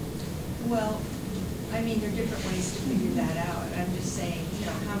 Well, I mean, there are different ways to figure that out. I'm just saying,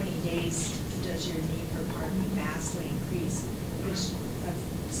 how many days does your need for parking vastly increase? Which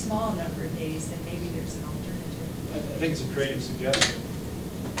a small number of days, then maybe there's an alternative. I think it's a creative suggestion.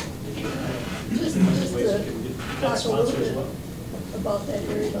 Just to talk a little bit about that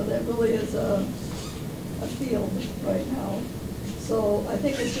area, though, that really is a field right now. So I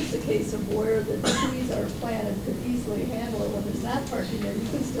think it's just a case of where the trees are planted could easily handle it. When there's not parking there, you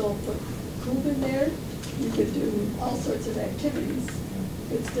can still put coop in there. You could do all sorts of activities.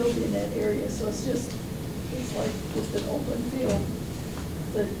 Could still be in that area. So it's like just an open field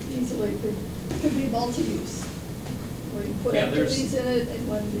that easily could be multi-use. Where you put activities in it, and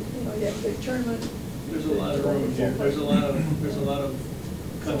when you have a big tournament. There's a lot of room here. There's a lot of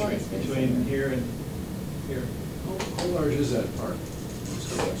country between here and here. How large is that park?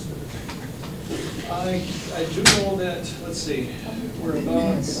 I do know that, let's see, we're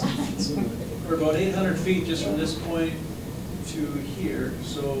about 800 feet just from this point to here,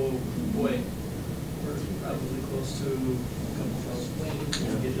 so, boy, we're probably close to a couple thousand feet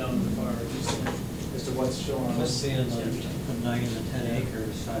when we get down to the far, just as to what's shown on Must this. be in the 9 to 10 acre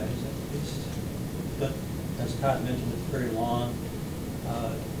size at least. But as Todd mentioned, it's very long,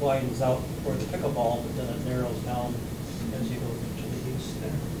 widens out for the pickleball, but then it narrows down as you go to the east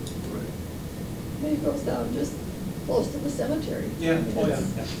there. Maybe it goes down just close to the cemetery. Yeah, I mean, oh, yeah.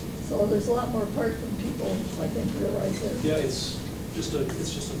 that's- So there's a lot more park than people, I think, realize that. Yeah, it's just a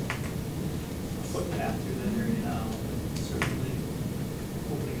footpath through that area now, but certainly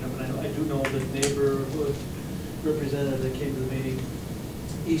opening up. And I do know the neighborhood representative that came to the meeting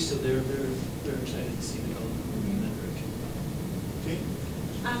east of there, they're excited to see development moving in that direction. Okay.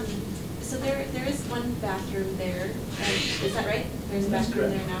 So there is one bathroom there, is that right? There's a That's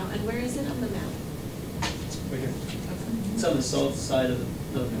bathroom correct. there now, and where is it on the map? Right here. It's on the south side of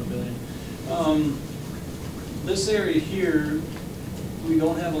the pavilion. This area here, we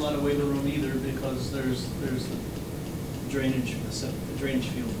don't have a lot of wiggle room either because there's the drainage, the drainage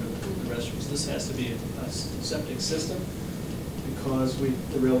field for the restrooms. This has to be a septic system because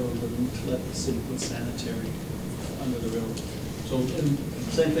the railroad wouldn't let the city put sanitary under the railroad. So, and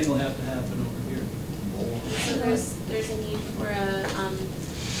same thing will have to happen over here. So there's a need for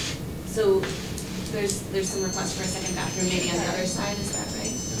so there's some request for a second bathroom maybe on the other side, is that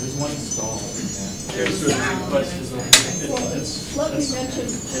right? There's one stall in that. There's the request is over here. Well, let me mention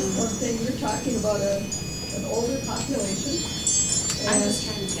just one thing. You're talking about an older population. I'm and just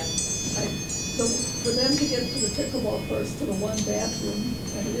trying to get. For them to get to the pickleball course to the one bathroom,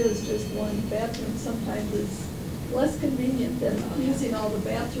 and it is just one bathroom, sometimes is less convenient than using all the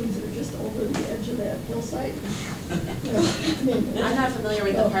bathrooms that are just over the edge of that hillside. I'm not familiar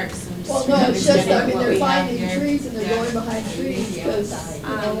with the parks, so I'm just Well, trying no, to it's just, understand I mean, what they're we have finding here. trees and they're Yeah. going behind trees because,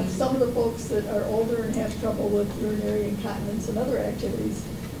 some of the folks that are older and have trouble with urinary incontinence and other activities,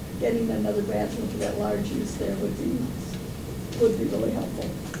 getting another bathroom for that large use there would be really helpful.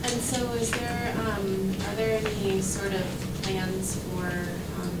 And so are there any sort of plans for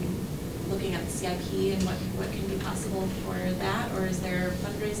looking at the CIP and what can be possible for that? Or is there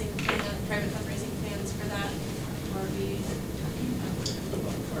private fundraising plans for that? Or are we talking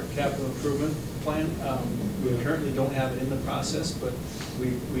about? Our capital improvement plan, we currently don't have it in the process, but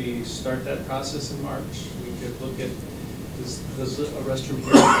we start that process in March. We could look at, does a restroom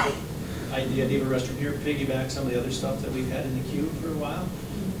here, idea of a restroom here piggyback some of the other stuff that we've had in the queue for a while?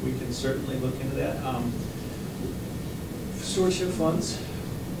 We can certainly look into that. Stewardship funds.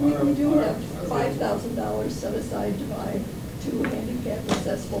 We do have $5,000 set aside to buy 2 handicap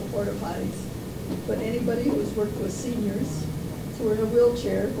accessible porta potties. But anybody who's worked with seniors, who are in a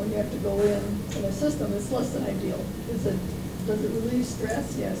wheelchair, when you have to go in and assist them, it's less than ideal. Does it relieve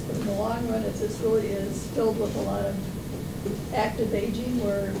stress? Yes, but in the long run, this really is filled with a lot of active aging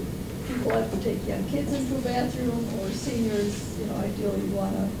where people have to take young kids into a bathroom, or seniors, ideally you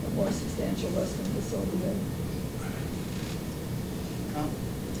want a more substantial restroom facility there.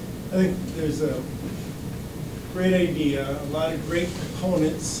 I think there's a great idea, a lot of great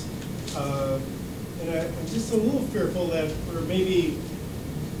components, and I'm just a little fearful that we're maybe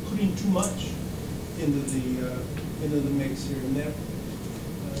putting too much into the mix here, and that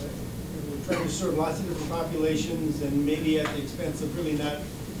we're trying to serve lots of different populations, and maybe at the expense of really not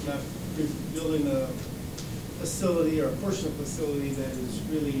building a facility or a portion of facility that is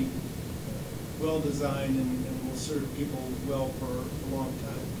really well designed and will serve people well for a long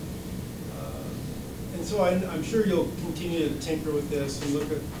time. And so I'm sure you'll continue to tinker with this and look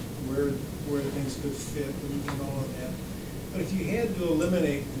at where things could fit and all of that. But if you had to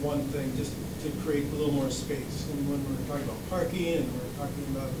eliminate one thing just to create a little more space, and when we're talking about parking and we're talking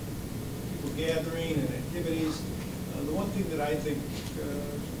about people gathering and activities, the one thing that I think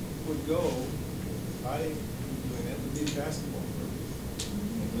would go, if I were doing it, would be basketball.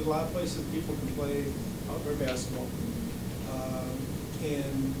 There's a lot of places people can play outdoor basketball.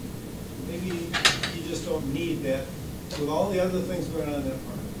 And maybe you just don't need that. With all the other things going on in that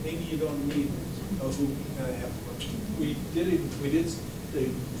park, maybe you don't need a hoop and a half court.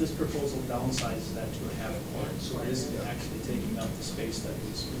 This proposal downsizes that to a half court, so it isn't actually taking up the space that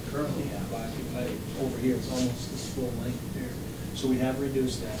we currently have occupied over here. It's almost this full length here. So we have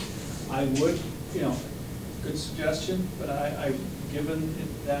reduced that. I would, good suggestion, but given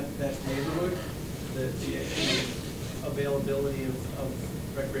that neighborhood, the availability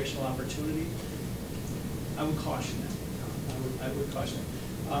of recreational opportunity, I would caution that. I would caution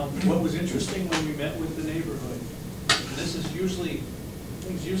it. What was interesting when we met with the neighborhood, and this is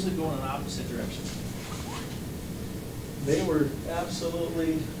things usually go in an opposite direction. They were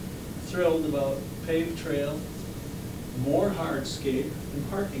absolutely thrilled about paved trail, more hardscape and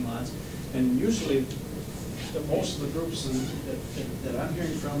parking lots, and usually most of the groups that I'm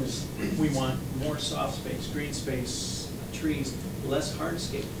hearing from is we want more soft space, green space, trees, less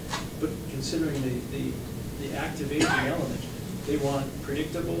hardscape. But considering the active aging element, they want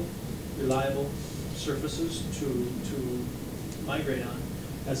predictable, reliable surfaces to migrate on,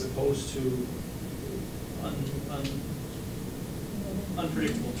 as opposed to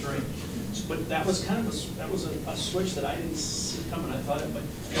unpredictable terrain. But that was kind of a switch that I didn't see coming. I thought it, but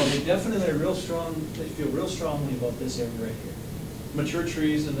they definitely are real strong. They feel real strongly about this area right here. Mature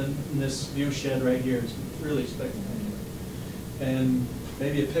trees, and then this view shed right here is really spectacular. And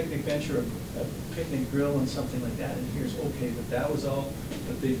maybe a picnic bench or a picnic grill and something like that in here is okay. But that was all.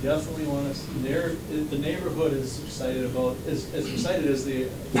 But they definitely want us. The neighborhood is excited about as excited as the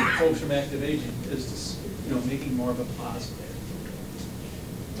folks from active aging is just making more of a plaza there.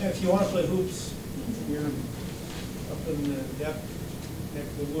 Yeah, if you want to play hoops, you're up in the depth neck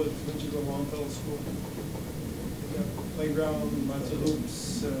of the woods, which is a Longfellow school. You got a playground, lots of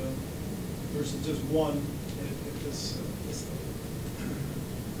hoops, versus just one at this level.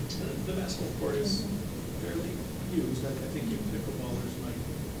 The basketball court is fairly used. I think you pickleballers might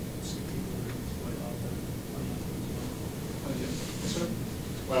see people play out there.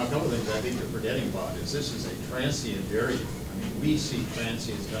 Well, a couple of things I think you're forgetting about is this is a transient area. I mean, we see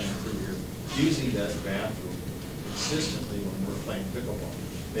transients coming through here using that bathroom consistently when we're playing pickleball.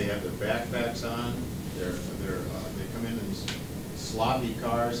 They have their backpacks on. They come in these sloppy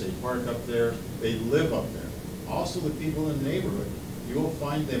cars. They park up there. They live up there. Also, the people in the neighborhood, you will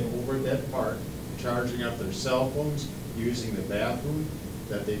find them over at that park charging up their cell phones, using the bathroom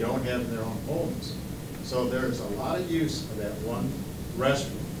that they don't have in their own homes. So there's a lot of use of that one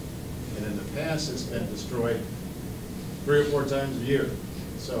restroom. And in the past, it's been destroyed 3 or 4 times a year.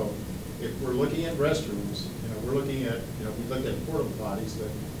 So if we're looking at restrooms, we're looking at, we looked at porta potties,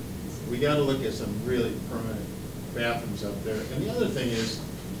 but we got to look at some really permanent bathrooms up there. And the other thing is,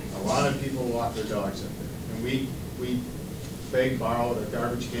 a lot of people walk their dogs up there. And we borrow the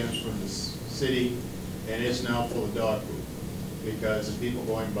garbage cans from the city, and it's now full of dog poop because the people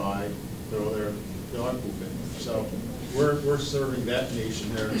going by throw their dog poop in there. So we're serving that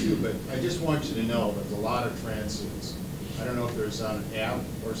nation there too, but I just want you to know that there's a lot of transients. I don't know if there's on an app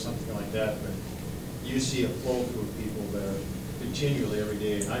or something like that, but you see a flow through of people there continually every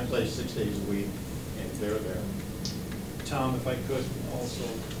day, and I play 6 days a week, and they're there. Tom, if I could also,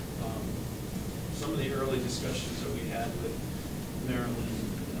 some of the early discussions that we had with Maryland,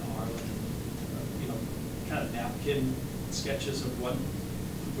 Harlan, kind of napkin sketches of what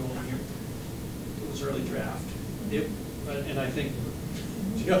going here. It was early draft. And I think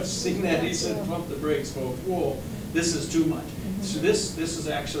Jeff's seen that, he said, pump the brakes, go, whoa, this is too much. So this is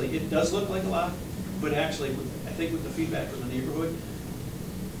actually, it does look like a lot, but actually, I think with the feedback from the neighborhood,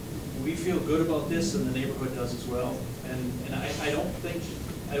 we feel good about this and the neighborhood does as well. And I don't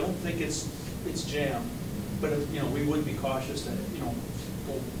think it's jam, but we would be cautious to,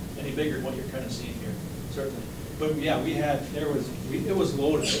 go any bigger than what you're kind of seeing here, certainly. But yeah, it was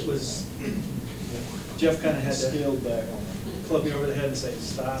loaded. It was, Jeff kind of had to Scaled back. club me over the head and say,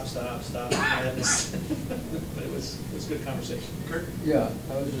 stop, madness. But it was good conversation. Kurt? Yeah,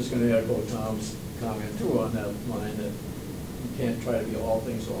 I was just gonna echo Tom's comment too on that line, that you can't try to be all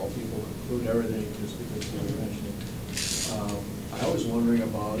things to all people, include everything just because you mentioned it. I was wondering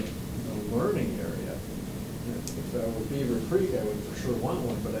about the learning area. If I were Beaver Creek, I would for sure want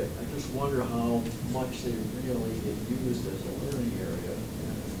one, but I just wonder how much they really get used as a learning area.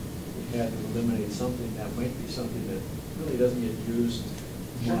 And if we had to eliminate something, that might be something that really doesn't get used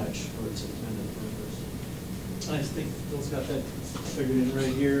much for its intended purpose. I think Phil's got that figured in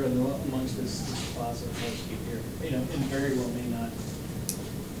right here and amongst this plaza and hardscape here. And very well may not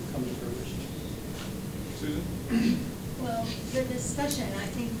come to fruition. Susan? Well, the discussion, I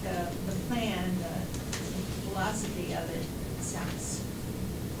think the plan, the philosophy of it sounds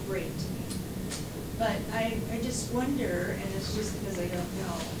great to me. But I just wonder, and it's just because I don't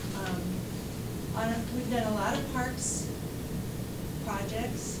know, we've done a lot of parks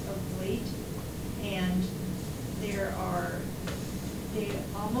projects of late, and they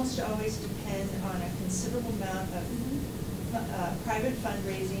almost always depend on a considerable amount of private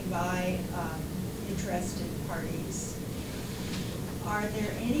fundraising by interested parties. Are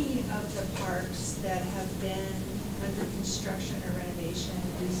there any of the parks that have been under construction or renovation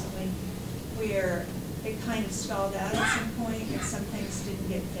recently where it kind of stalled out at some point and some things didn't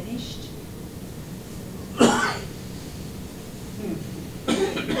get finished?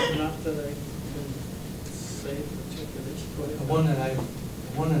 Not that I can say particularly. The one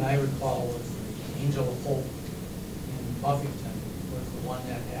that I recall was the Angel of Hope in Buffington, was the one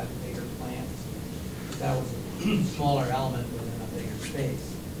that had bigger plans. That was a smaller element within a bigger space.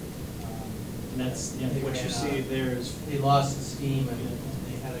 And that's, what you see there is. They lost the steam and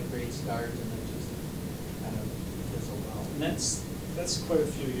they had a great start and it just kind of fizzled out. And that's quite a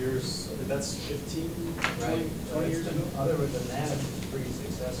few years, that's 15, 20 years ago. Other than that, it was pretty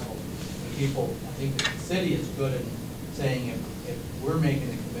successful. And people, I think the city is good at saying if we're making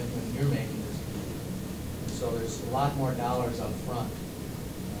a commitment, you're making this commitment. And so there's a lot more dollars up front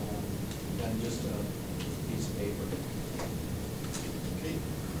than just a piece of paper.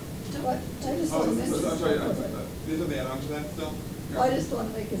 I just want to mention. I'm sorry, there's something add on to that still? I just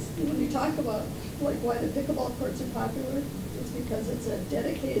want to make it, when you talk about like why the pickleball courts are popular, it's because it's a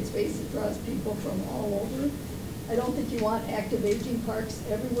dedicated space that draws people from all over. I don't think you want active aging parks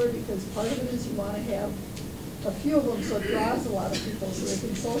everywhere, because part of it is you want to have a few of them so it draws a lot of people so they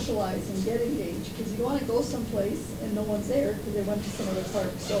can socialize and get engaged. Because you want to go someplace and no one's there because they went to some other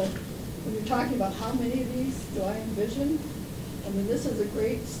park. So when you're talking about how many of these do I envision, I mean, this is a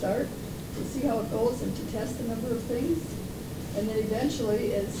great start to see how it goes and to test a number of things. And then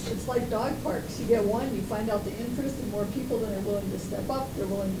eventually, it's like dog parks. You get one, you find out the interest, and more people then are willing to step up. They're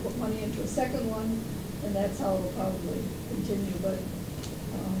willing to put money into a second one, and that's how it'll probably continue. But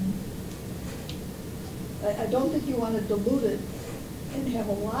I don't think you want to dilute it and have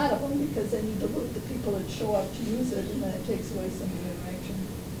a lot of them, because then you dilute the people that show up to use it, and then it takes away some of the interaction.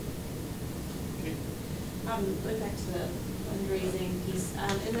 Going back to the fundraising piece,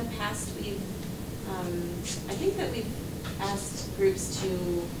 in the past we've, I think that we've asked groups to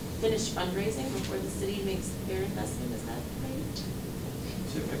finish fundraising before the city makes their investment. Is that right?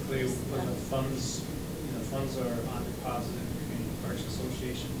 Typically, when the funds are on deposit in the Community Parks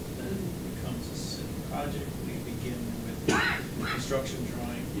Association, then it becomes a city project. We begin with construction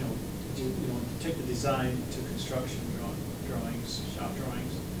drawing, take the design to construction drawings, shop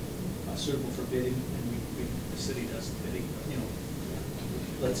drawings, suitable for bidding, and the city does the bidding,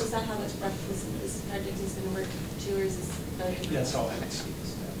 So is that how this project is going to work too, or is this? That's how I would see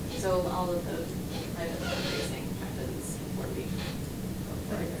this. So all of the private fundraising happens before we go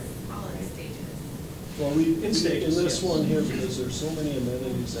further? All in stages. Well, in this one here, because there's so many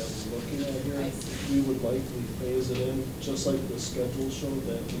amenities that we're looking at here, we would likely phase it in, just like the schedule showed,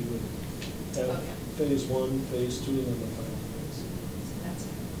 that we would have phase 1, phase 2, and then the final phase.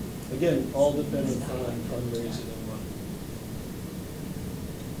 Again, all dependent on fundraising and money.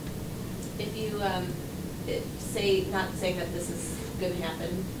 If you not saying that this is gonna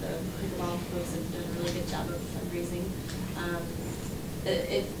happen, the pickleball folks have done a really good job of fundraising.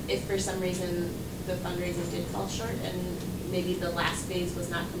 If for some reason the fundraising did fall short and maybe the last phase was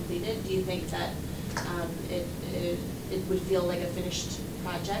not completed, do you think that it would feel like a finished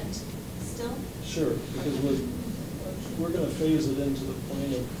project still? Sure, because we're gonna phase it into the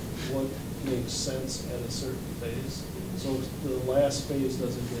plan of what makes sense at a certain phase. So if the last phase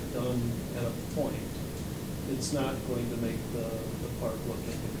doesn't get done at a point, it's not going to make the park look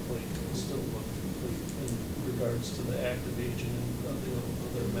incomplete. It'll still look complete in regards to the active aging and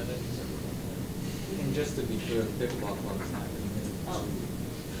other amenities that we're looking at. And just to be clear, the pickleball club is not committed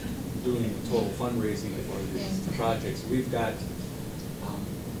to doing total fundraising for these projects. We've got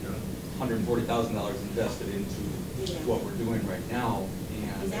 $140,000 invested into what we're doing right now.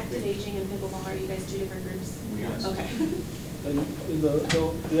 And is active aging and pickleball, are you guys two different groups? We are. Okay. And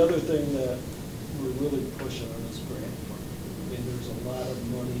the other thing that we're really pushing on is grant funding. I mean, there's a lot of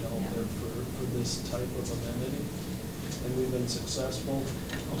money out there for this type of amenity. And we've been successful,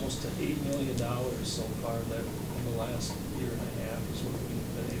 almost to $8 million so far that in the last year and a half is what we've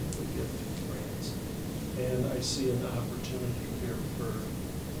been able to give grants. And I see an opportunity here for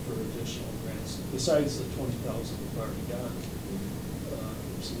additional grants, besides the $20,000 we've already got,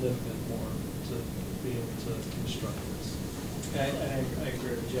 significant more to be able to construct this. I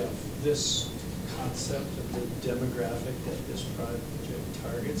agree with Jeff. This concept of the demographic that this project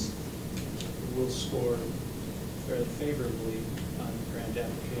targets will score very favorably on grant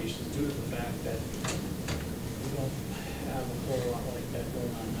applications due to the fact that we don't have a whole lot like that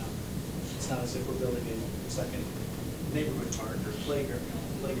going on now. It's not as if we're building a second neighborhood park or playground.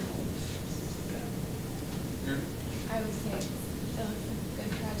 Yeah. I would say it's still a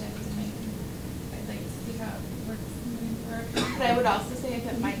good project, and I'd like to see how it works moving forward. But I would also say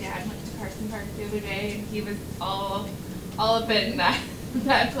that my dad went to Carson Park the other day, and he was all up in that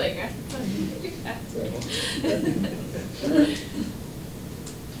playground.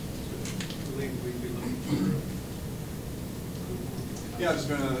 Yeah, I was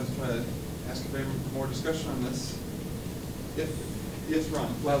going to try to ask if any more discussion on this. Yes,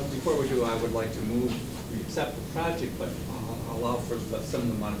 Ron. Well, before we do, I would like to move, we accept the project, but allow for some of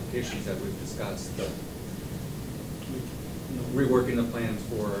the modifications that we've discussed. Reworking the plans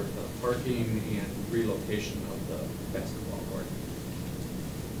for the parking and relocation of the basketball court.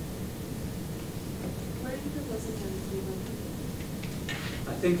 Where do you propose it to be located?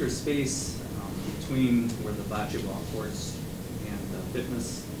 I think there's space between where the bocce ball courts and the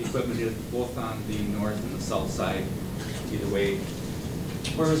fitness equipment is, both on the north and the south side, either way.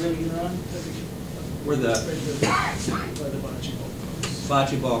 Where is it again, Ron? Where the By the bocce ball courts.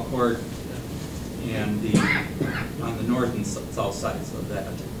 bocce ball court and on the north and south sides of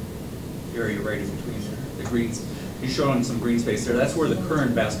that area right in between there, the greens. He's showing some green space there. That's where the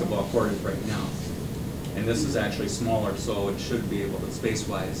current basketball court is right now. And this is actually smaller, so it should be able to,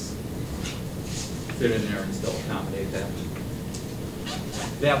 space-wise, fit in there and still accommodate that.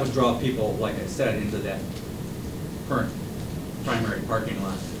 That would draw people, like I said, into that current primary parking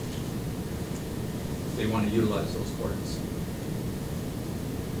lot. They want to utilize those courts.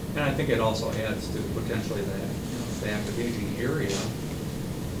 And I think it also adds to potentially the active aging area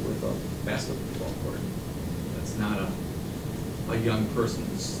with a basketball court. That's not a young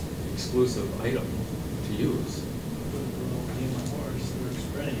person's exclusive item to use. Name a horse, there's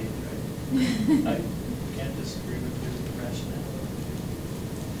renegade, right? I can't disagree with your rationale.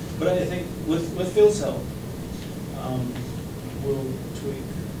 But I think with Phil's help, we'll tweak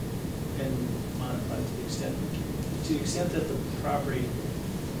and modify to the extent that the property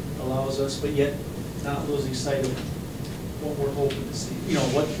allows us, but yet not losing sight of what we're hoping to see. You know,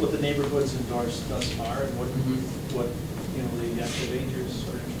 what the neighborhoods endorsed thus far and what the active agers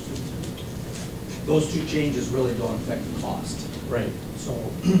are interested in. Those two changes really don't affect the cost. Right. So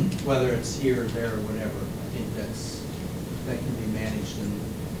whether it's here or there or whatever, I think that can be managed and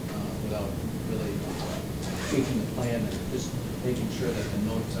without really tweaking the plan and just making sure that the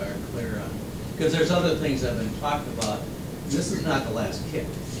notes are clear on. Because there's other things that have been talked about. This is not the last kick.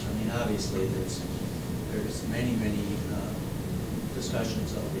 I mean, obviously, there's many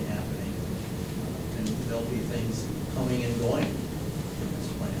discussions that will be happening, and there'll be things coming and going in this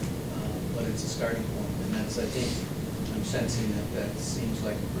plan. But it's a starting point, and that's, I think, I'm sensing that seems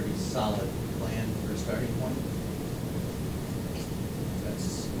like a pretty solid plan for a starting point.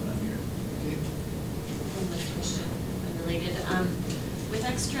 That's what I'm hearing. One last question, unrelated. With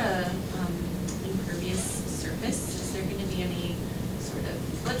extra impervious surface, is there going to be any sort of,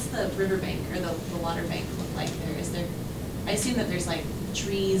 what's the riverbank or the water bank look like there? Is there, I assume that there's like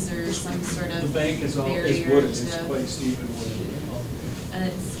trees or some sort of The bank is barrier wooded, it's to- quite steep and wooded. And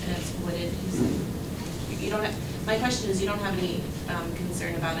it's wooded, you said. You don't have, my question is, you don't have any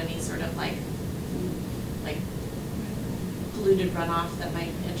concern about any sort of like polluted runoff that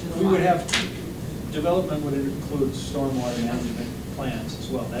might enter the water? We would have, development would include stormwater management plans as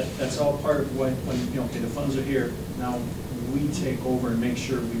well. That's all part of when, you know, okay, the funds are here, now we take over and make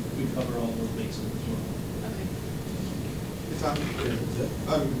sure we cover all those bases as well.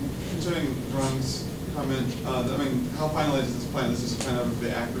 Concerning Ron's comment, I mean, how finalized is this plan? This is kind of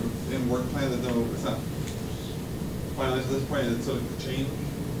the active in-work plan that no, it's not finalized at this point, it's sort of changed?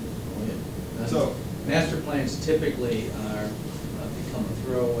 So, master plans typically are become a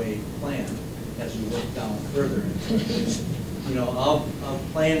throwaway plan as you work down further. You know, of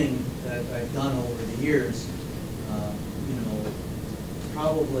planning that I've done over the years, you know,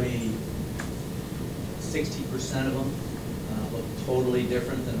 probably 60% of them look totally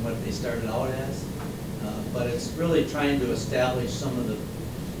different than what they started out as. But it's really trying to establish some of the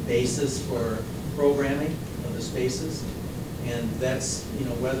basis for programming of the spaces. And that's, you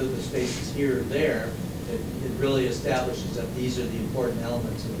know, whether the space is here or there, it really establishes that these are the important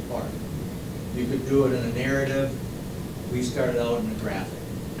elements of the park. You could do it in a narrative. We started out in a graphic.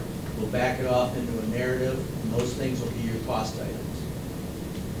 We'll back it off into a narrative, and those things will be your cost items.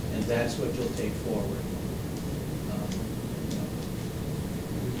 And that's what you'll take forward. You know,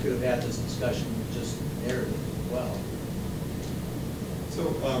 we could have had this discussion with just narrative as well. So,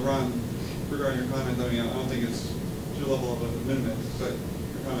 Ron, regarding your comment, I mean, I don't think it's to the level of an amendment, but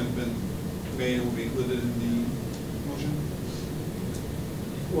your comment's been made and will be included in the motion?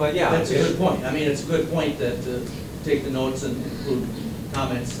 Well, yeah, that's a good point. I mean, it's a good point that to take the notes and include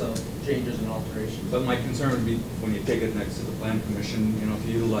comments of changes and alterations. But my concern would be when you take it next to the plan commission, you know, if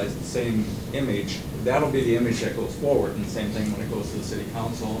you utilize the same image, that'll be the image that goes forward, and the same thing when it goes to the city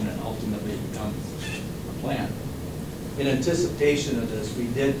council and then ultimately becomes a plan. In anticipation of this, we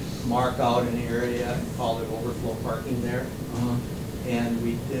did mark out an area and call it overflow parking there. And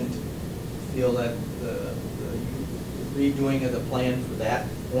we didn't feel that the redoing of the plan for that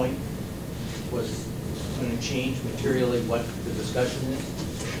point was going to change materially what the discussion is,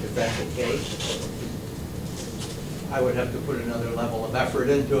 if that's okay. I would have to put another level of effort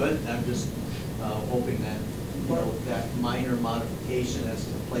into it. I'm just hoping that, you know, that minor modification as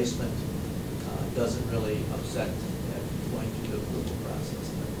to placement doesn't really upset going through the approval process.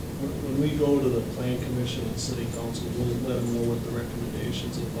 When we go to the plan commission and city council, we'll let them know what the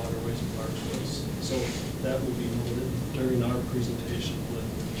recommendations of Waterways and Parks was. So that will be noted during our presentation with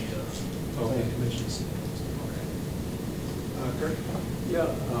the plan commission and city council. Kurt?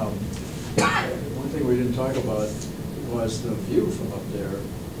 Yeah, one thing we didn't talk about was the view from up there,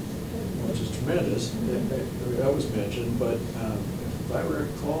 which is tremendous. That was mentioned, but if I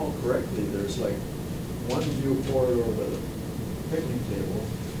recall correctly, there's like one view corridor with a picnic table,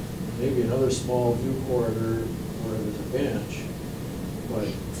 maybe another small view corridor where there's a bench. But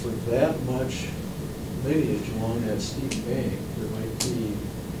for that much lineage along that steep bank, there might be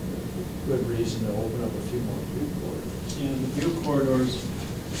good reason to open up a few more view corridors. And the view corridors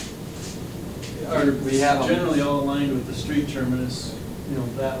are generally all aligned with the street terminus, you know,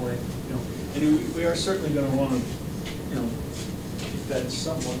 that way, you know. And we are certainly going to want to, you know, keep that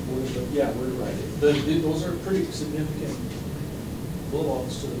somewhat wooded, but yeah, we're right. Those are pretty significant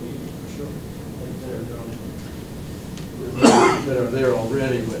blow-outs to the median, for sure. Like That are there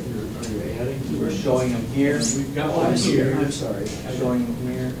already, but are you adding to? We're showing them here. We've got one here. I'm sorry. Showing them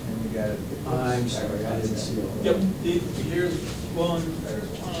here, and we got it. I'm sorry, I didn't see all that. Yep, here's one,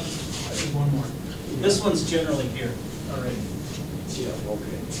 there's one more. This one's generally here already. Yeah,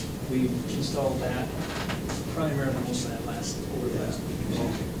 okay. We installed that, primarily most of that last week.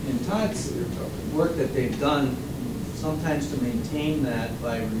 In Todd's work that they've done, sometimes to maintain that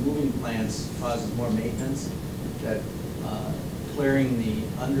by removing plants causes more maintenance, that clearing the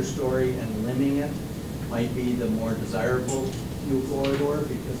understory and limbing it might be the more desirable view corridor,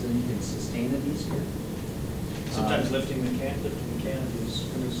 because then you can sustain it easier. Sometimes lifting the canopy is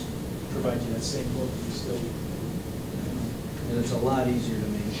going to provide you that same look, and still. And it's a lot easier to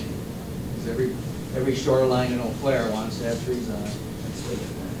maintain. Because every shoreline in Eau Claire wants to have trees on it.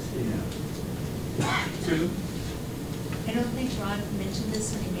 Susan? I don't think Ron mentioned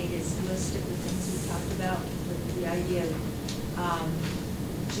this when he made his list of the things we talked about, with the idea of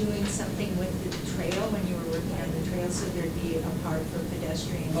doing something with the trail when you were working on the trail, so there'd be a part for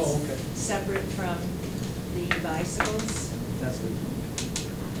pedestrians. Oh, okay. Separate from the bicycles. That's good.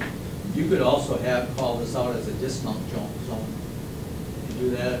 You could also call this out as a dismount zone. You do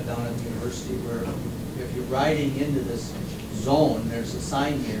that down at the university where if you're riding into this zone, there's a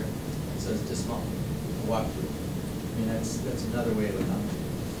sign here that says dismount, walk through. I mean, that's another way of accounting.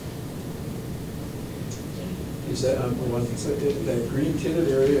 Is that, one thing, so that green tinted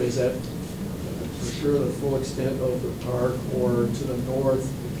area, is that for sure the full extent of the park, or to the north,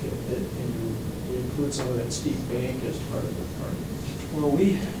 and you include some of that steep bank as part of the park? Well,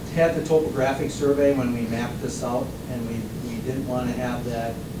 we had the topographic survey when we mapped this out, and we didn't want to have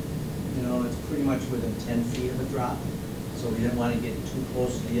that, you know, it's pretty much within 10 feet of a drop, so we didn't want to get too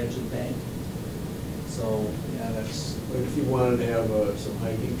close to the edge of the bank. So, yeah, that's... But if you wanted to have some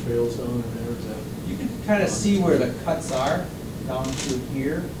hiking trails down in there, is that... You can kind of see where the cuts are down through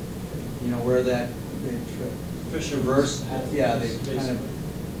here, you know, where that traverse, yeah, they kind of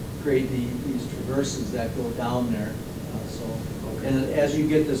create these traverses that go down there. So, and as you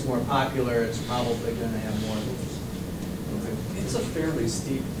get this more popular, it's probably going to have more of those. It's a fairly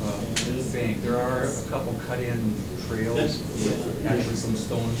steep bank. There are a couple cut-in trails with actually some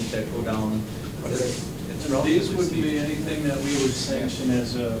stones that go down. But it's relatively These wouldn't steep. be anything that we would sanction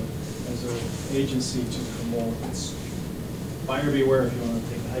as a agency to promote. It's buyer beware if you want to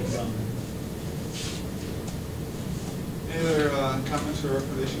take a hike down there. Any other comments or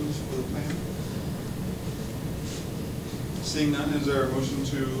recommendations for the plan? Seeing none, is there a motion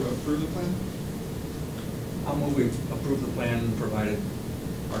to approve the plan? I'll move we approve the plan, provided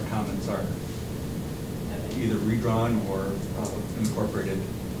our comments are either redrawn or incorporated.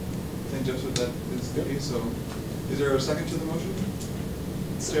 I think Joseph, that is the case, so is there a second to the motion?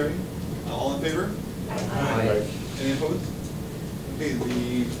 Terry? All in favor? Aye. Any opposed? Okay,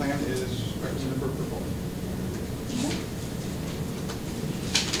 the plan is recommended for approval.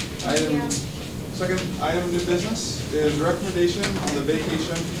 Second item, new business, is recommendation on the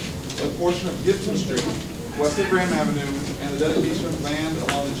vacation of a portion of Gibson Street, west of Graham Avenue, and the dedication of land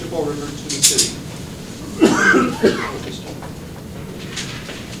along the Chippewa River to the city.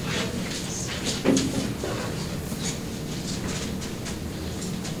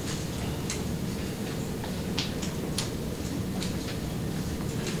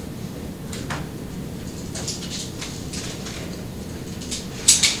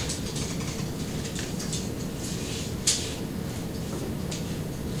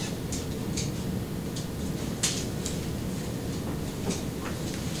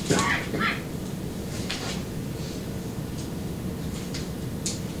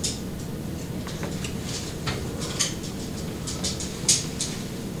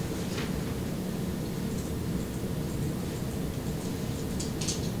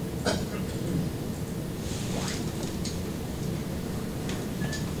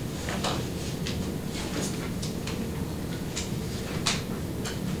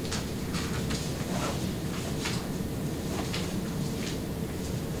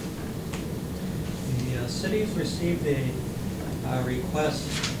 The city's received a request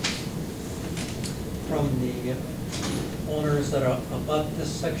from the owners that are abut this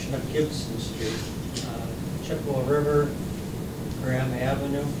section of Gibson Street, Chippewa River, Graham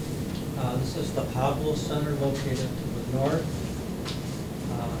Avenue. This is the Pablo Center located to the north.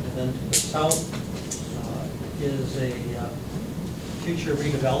 And then to the south is a future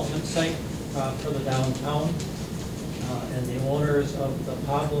redevelopment site for the downtown. And the owners of the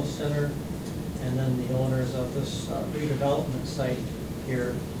Pablo Center and then the owners of this redevelopment site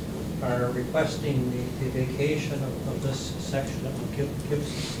here are requesting the vacation of this section of Gibson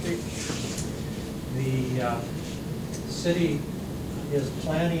Street. The city is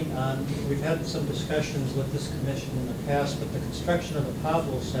planning on, we've had some discussions with this commission in the past, but the construction of the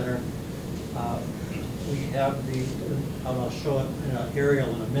Pablo Center, we have the, I'll show it in an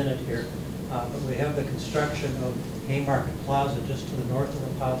aerial in a minute here, but we have the construction of Haymarket Plaza just to the north of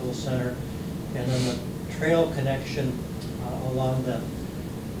the Pablo Center, and then the trail connection along the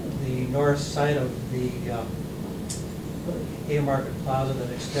north side of the Haymarket Plaza that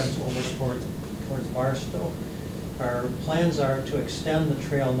extends over towards Barstow. Our plans are to extend the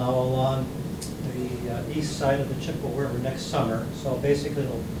trail now along the east side of the Chippewa River next summer. So basically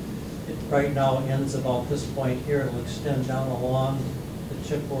it right now ends about this point here. It'll extend down along the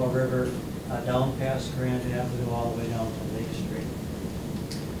Chippewa River, down past Grand Avenue, all the way down to Lake Street.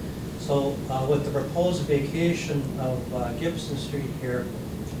 So with the proposed vacation of Gibson Street here,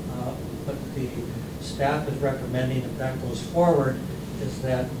 what the staff is recommending, if that goes forward, is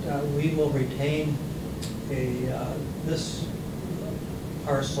that we will retain this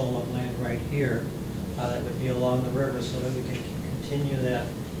parcel of land right here that would be along the river, so that we can continue that,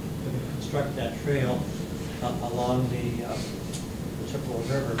 we can construct that trail along the Chippewa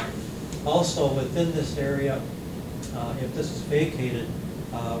River. Also, within this area, if this is vacated,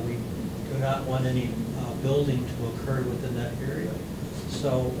 we do not want any building to occur within that area.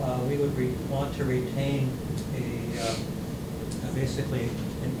 So we would want to retain basically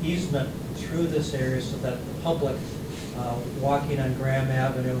an easement through this area so that the public walking on Graham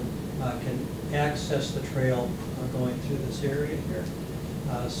Avenue can access the trail going through this area here.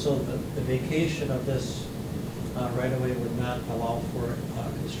 So the vacation of this right-of-way would not allow for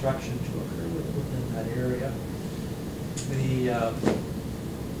construction to occur within that area.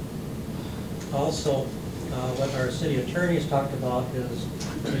 Also, what our city attorney has talked about is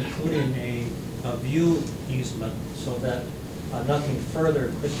including a view easement so that nothing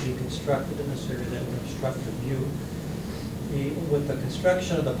further could be constructed in this area that would obstruct the view. With the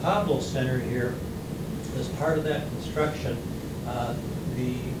construction of the Pablo Center here, as part of that construction,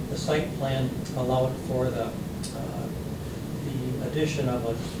 the site plan allowed for the addition of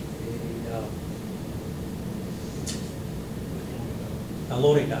a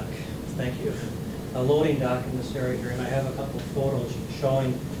loading dock. Thank you. A loading dock in this area here, and I have a couple of photos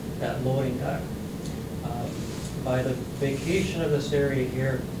showing that loading dock. By the vacation of this area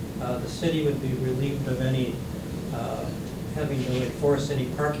here, the city would be relieved of any having to enforce any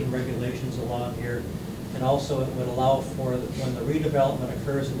parking regulations along here, and also it would allow for when the redevelopment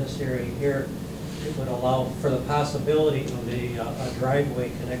occurs in this area here, it would allow for the possibility of a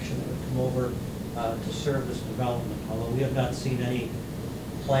driveway connection that would come over to serve this development, although we have not seen any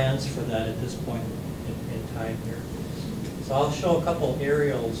plans for that at this point in time here. So I'll show a couple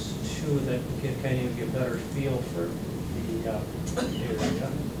aerials too that can kind of give a better feel for the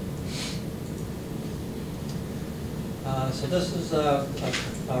area. So this is a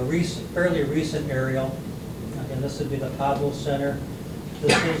fairly recent aerial. Again, this would be the Pablo Center.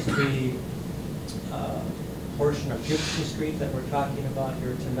 This is the portion of Gibson Street that we're talking about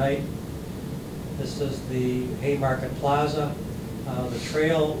here tonight. This is the Haymarket Plaza. The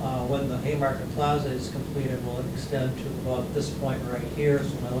trail, when the Haymarket Plaza is completed, will extend to about this point right here,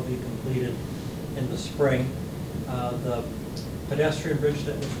 so that'll be completed in the spring. The pedestrian bridge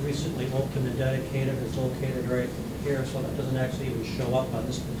that was recently opened and dedicated is located right here, so that doesn't actually even show up on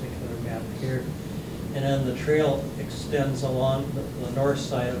this particular map here. And then the trail extends along the north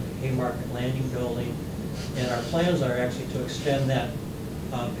side of the Haymarket Landing Building, and our plans are actually to extend that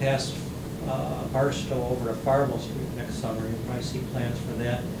past Barstow over to Farwell Street next summer. You'll probably see plans for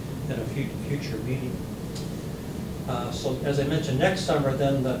that at a future meeting. So as I mentioned, next summer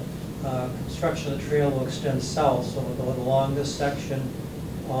then the construction of the trail will extend south, so we'll go along this section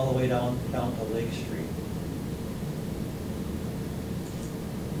all the way down to Lake Street.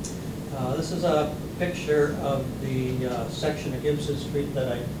 This is a picture of the section of Gibson Street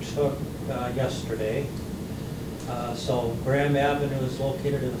that I took yesterday. So Graham Avenue is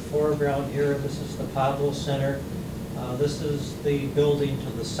located in the foreground here. This is the Pablo Center. This is the building to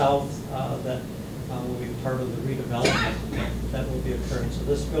the south that will be part of the redevelopment that will be occurring. So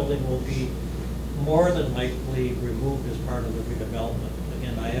this building will be more than likely removed as part of the redevelopment.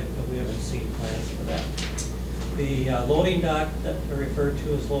 Again, we haven't seen plans for that. The loading dock that I referred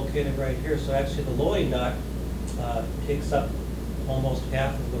to is located right here. So actually the loading dock takes up almost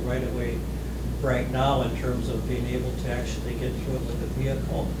half of the right-of-way right now in terms of being able to actually get through it with a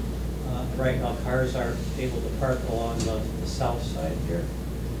vehicle. Right now cars are able to park along the south side here.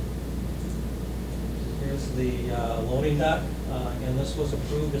 Here's the loading dock. Again, this was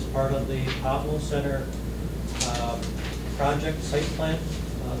approved as part of the Pablo Center project site plan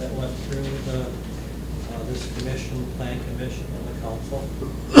that went through this commission, plan commission, and the council.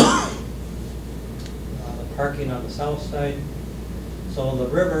 The parking on the south side. So the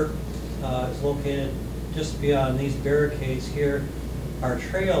river is located just beyond these barricades here. Our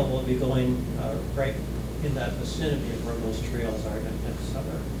trail will be going right in that vicinity of where those trails are next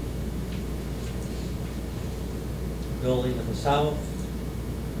summer. Building to the south,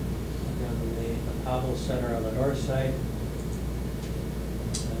 again the Pablo Center on the north side,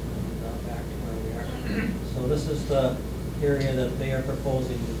 and now back to where we are. So this is the area that they are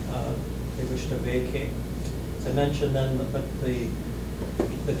proposing, they wish to vacate. As I mentioned then, but the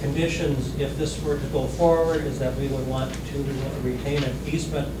conditions, if this were to go forward, is that we would want to retain an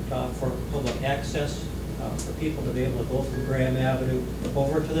easement for public access, for people to be able to go from Graham Avenue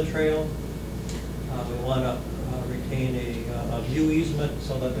over to the trail. We want to retain a view easement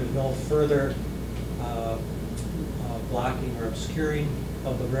so that there's no further blocking or obscuring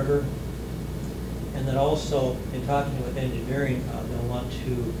of the river. And then also, in talking with engineering, they'll want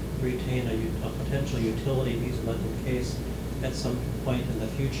to retain a potential utility easement in case at some point in the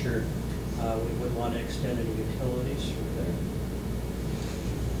future we would want to extend any utilities through there.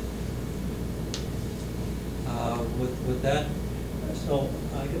 With that So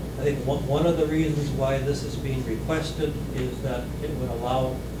I think one of the reasons why this is being requested is that it would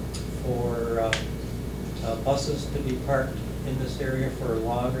allow for buses to be parked in this area for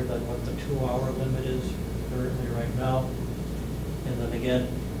longer than what the 2-hour limit is currently right now. And then again,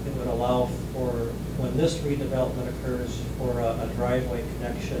 it would allow for, when this redevelopment occurs, for a driveway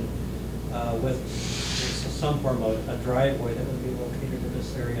connection with some form of a driveway that would be located in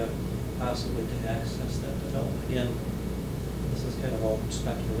this area, possibly to access that development. Again, this is kind of all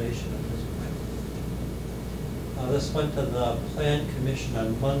speculation at this point. This went to the Plan Commission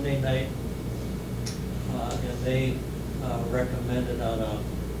on Monday night, and they recommended on a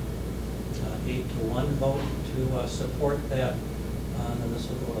 8-to-1 vote to support that. And then this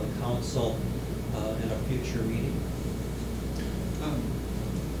will go to the council in a future meeting.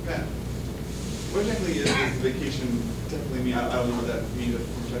 Matt, what exactly is vacation technically mean? I don't know what that means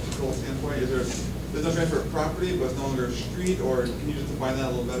from a technical standpoint. There's no transfer of property, but it's no longer a street, or can you just define that a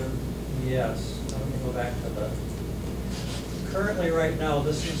little better? Yes, let me go back to currently right now,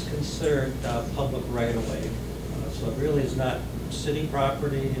 this is considered public right-of-way. So it really is not city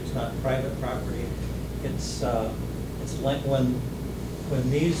property, it's not private property. It's like when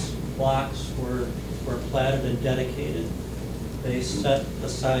these blocks were platted and dedicated, they set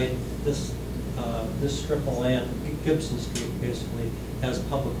aside this strip of land, Gibson Street basically, as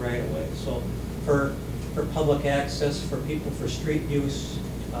public right-of-way. So for public access, for people for street use,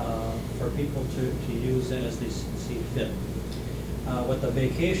 for people to use it as they see fit. What the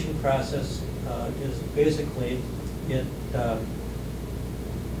vacation process is basically, it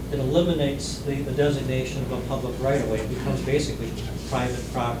eliminates the designation of a public right-of-way. It becomes basically private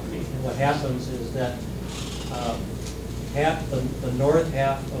property. And what happens is that the north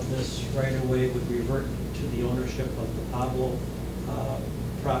half of this right-of-way would revert to the ownership of the Pablo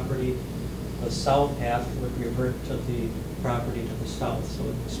property. The south half would revert to the property to the south, so it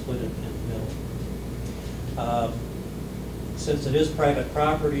would split it in the middle. Since it is private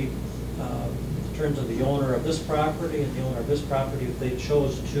property, in terms of the owner of this property and the owner of this property, if they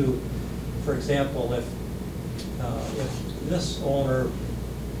chose to, for example, if this owner,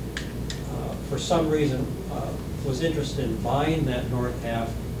 for some reason, was interested in buying that north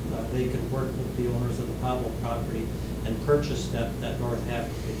half, they could work with the owners of the Pablo property and purchase that north half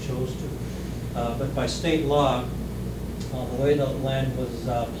if they chose to. But by state law, the way the land was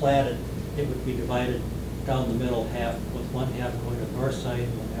platted, it would be divided down the middle half, with one half going to the north side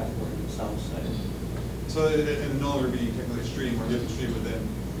and one half going to the south side. So it would no longer be technically a street, or the street would then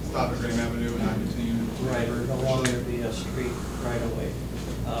stop at Graham Avenue and not continue. Right, or no longer be a street right away.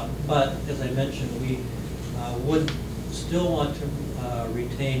 But as I mentioned, we would still want to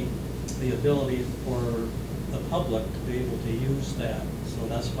retain the ability for the public to be able to use that. So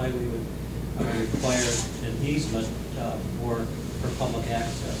that's why we would require an easement for public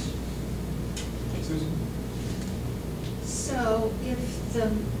access. Susan? So if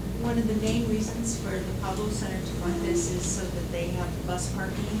one of the main reasons for the Pablo Center to fund this is so that they have bus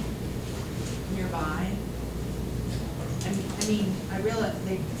parking nearby, I mean, I realize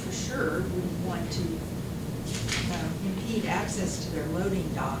they for sure wouldn't want to impede access to their loading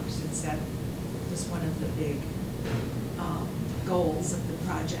docks, since that was one of the big goals of the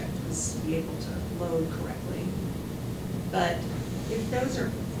project, was to be able to load correctly. But if those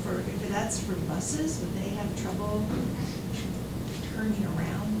are if that's for buses, would they have trouble turning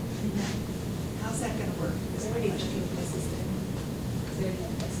around? How's that going to work? Is there any buses there?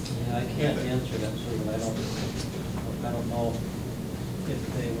 Yeah, I can't answer that, so I don't know if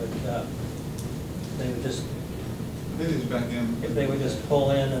they would just. Maybe it's back in. If they would just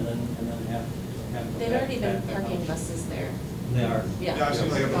pull in and then have to. They've already been parking buses there. They are. Yeah. Yeah, I've seen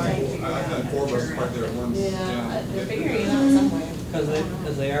like I've done 4 buses parked there at once. Yeah, they're figuring it out some way.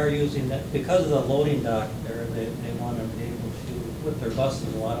 Because they are using that, because of the loading dock there, they want to be able to, with their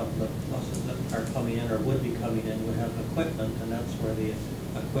buses, a lot of the buses that are coming in or would be coming in would have equipment, and that's where the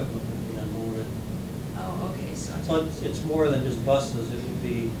equipment would be unloaded. Oh, okay, so. So it's more than just buses, it would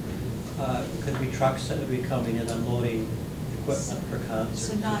be, could be trucks that would be coming in unloading equipment for concerts.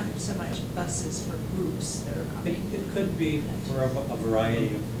 So not so much buses for groups that are coming? It could be for a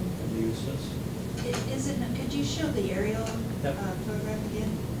variety of uses. Could you show the aerial photograph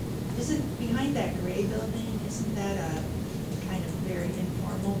again? Isn't behind that gray building, isn't that a kind of very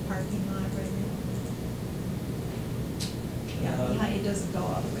informal parking lot right now? Yeah, behind, it doesn't go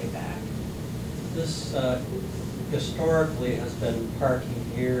all the way back. This historically has been parking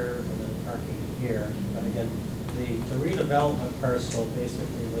here and then parking here. But again, the redevelopment parcel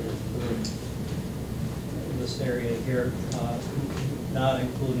basically would include this area here, not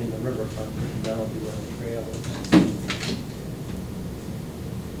including the riverfront, because that'll be where the trail is.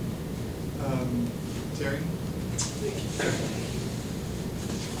 Terry?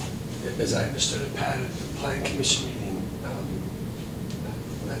 As I understood it, Pat, at the Plan Commission meeting,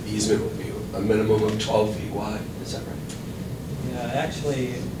 that easement would be a minimum of 12 feet wide, is that right? Yeah,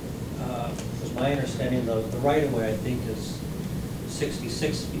 actually, was my understanding, the right-of-way, I think, is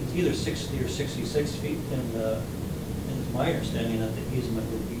 66 feet, it's either 60 or 66 feet, and it's my understanding that the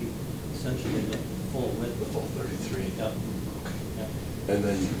easement would be essentially the full width. The full 33? Yeah. Okay. Yeah. And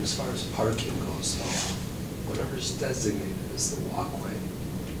then as far as parking goes, whatever's designated as the walkway,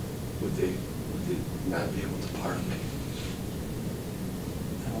 would they not be able to park?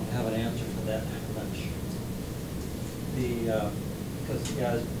 I don't have an answer for that. I'm not sure. Because,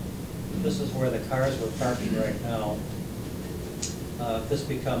 yeah, this is where the cars were parking right now. If this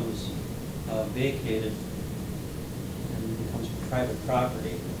becomes vacated and becomes private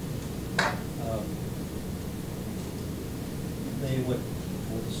property, they would,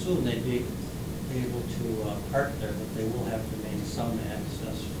 I would assume they'd be able to park there, but they will have to maintain some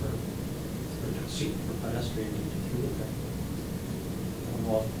access for pedestrians to get through there. I don't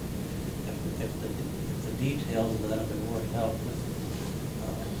know if the details of that have been worked out with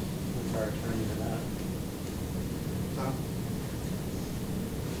our attorney or not. Tom?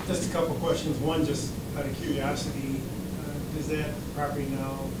 Just a couple questions. One, just out of curiosity, does that property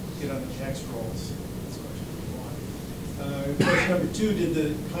now get on the tax rolls? That's question number one. Question number two, did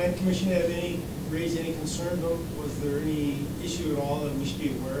the Plan Commission raise any concern? Was there any issue at all that we should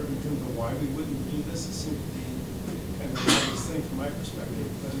be aware of in terms of why we wouldn't do this? It seems to be kind of an obvious thing from my perspective.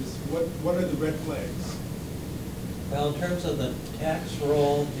 That is, what are the red flags? Well, in terms of the tax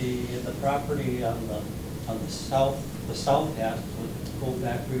roll, the property on the south half would go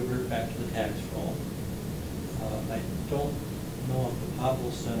back, revert back to the tax roll. I don't know if the Pablo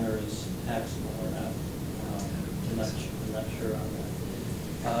Center is taxable or not. I'm not sure on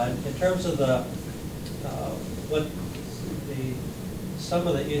that. In terms of some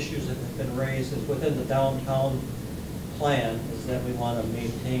of the issues that have been raised is within the downtown plan is that we want to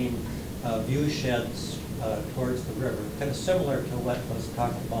maintain view sheds towards the river, kind of similar to what was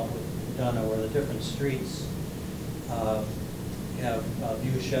talked about with Donna, where the different streets have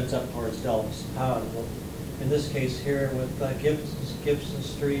view sheds up towards Delph's Pond. Well, in this case here with Gibson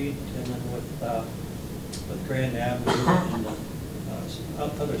Street and then with Grand Avenue and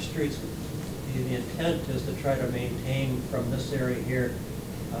some other streets, the intent is to try to maintain from this area here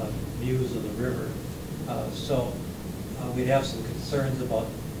views of the river. So we'd have some concerns about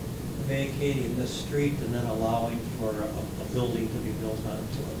vacating this street and then allowing for a building to be built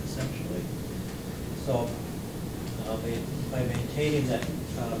onto it, essentially. So by maintaining that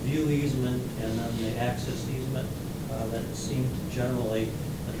view easement and then the access easement, that seemed to generally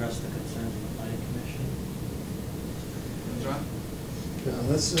address the concerns of the Planning Commission. John? Yeah,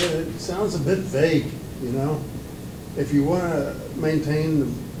 this sounds a bit vague, you know? If you want to maintain the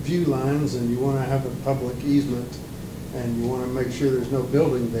view lines and you want to have a public easement and you want to make sure there's no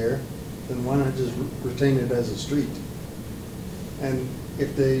building there, then why not just retain it as a street? And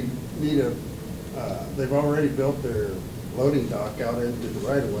if they need they've already built their loading dock out into the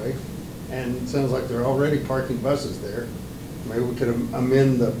right-of-way, and it sounds like they're already parking buses there. Maybe we could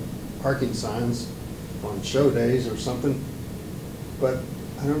amend the parking signs on show days or something, but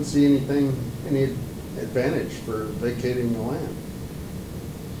I don't see any advantage for vacating the land.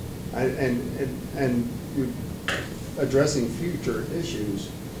 And you're addressing future issues,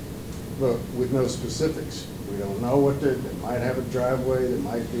 but with no specifics. We don't know what they might have a driveway, they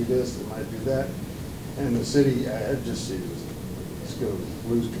might do this, they might do that. And the city, I just see it's going to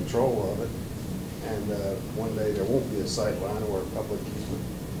lose control of it. And one day there won't be a sight line or a public easement.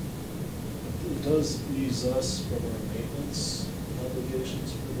 It does ease us from our maintenance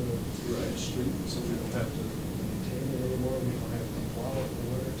obligations for the street, so we don't have to maintain it anymore, we don't have to plow it in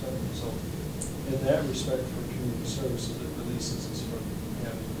the wintertime. So in that respect, for community services, it releases us from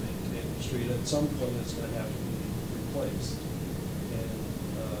having to maintain the street. At some point, it's going to have to be replaced, and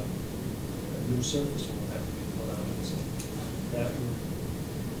a new surface will have to be put on it. So that would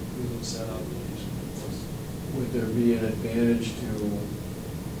release that obligation. Would there be an advantage to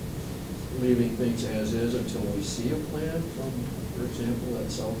leaving things as is until we see a plan from, for example,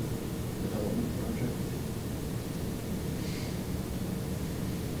 that South Development Project?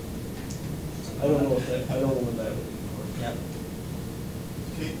 I don't know what that would be. Yep.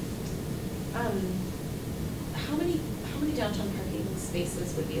 Kate? How many downtown parking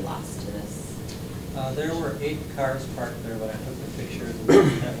spaces would be lost to this? There were 8 cars parked there, but I took the pictures and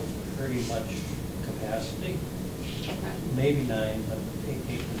that was pretty much capacity. Okay. Maybe 9, but 8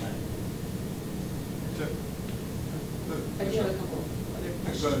 to 9. I do have a couple other Go ahead,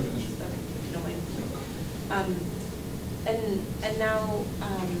 questions. finish. If you don't mind. And now,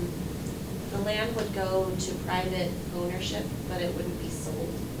 the land would go to private ownership, but it wouldn't be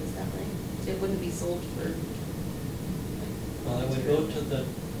sold, is that right? It wouldn't be sold for? Well, it would go to the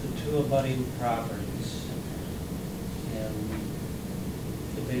two abutting properties. And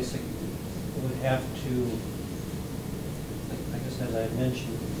the basic would have to, I guess as I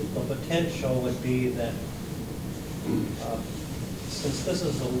mentioned, the potential would be that since this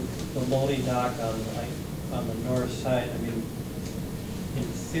is the loading dock on the north side, I mean, in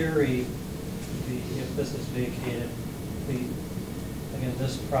theory, if this is vacated, again, the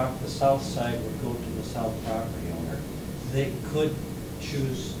south side would go to the south property owner. They could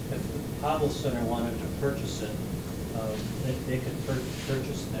choose, if the Pablo Center wanted to purchase it, they could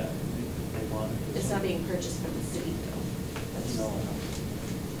purchase that if they wanted to. It's not being purchased from the city though. No.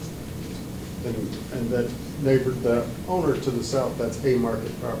 And that neighbor, the owner to the south, that's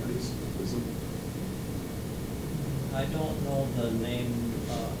Haymarket Properties, isn't it? I don't know the name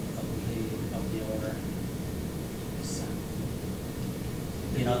of the owner.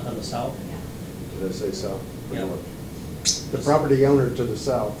 You know, on the south? Yeah. Did I say south? Yeah. The property owner to the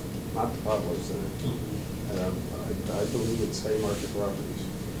south, not the Pablo Center. Mm-hmm. I believe it's Haymarket Properties.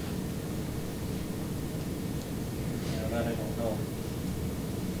 Yeah, that I don't know.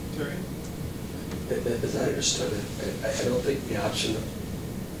 Terry? As I understood it, I don't think the option of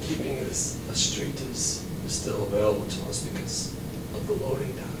keeping it as a street is still available to us because of the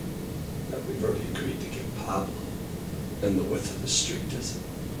loading dock that we've already agreed to give Pablo. And the width of the street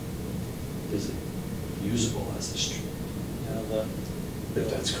isn't usable as a street. Yeah, if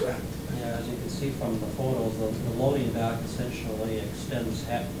that's correct. Yeah, as you can see from the photos, the loading dock essentially extends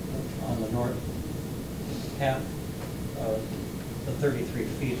half on the north, half, the 33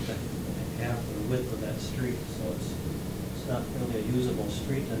 feet, half the width of that street, so it's not really a usable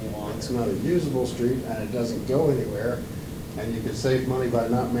street any longer. It's not a usable street, and it doesn't go anywhere, and you could save money by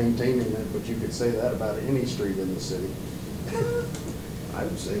not maintaining it, but you could say that about any street in the city. I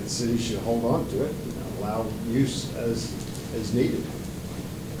would say the city should hold on to it, and allow use as needed.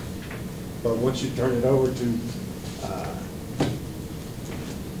 But once you turn it over to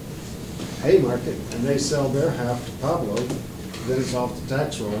Haymarket, and they sell their half to Pablo, then it's off the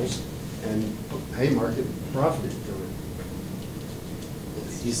tax rolls, and Haymarket profited from it.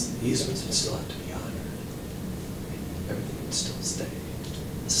 The easements would still have to be honored. Everything would still stay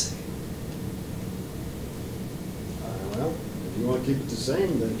the same. Well, if you want to keep it the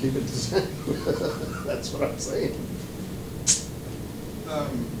same, then keep it the same. That's what I'm saying.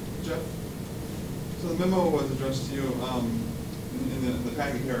 Jeff? So the memo was addressed to you in the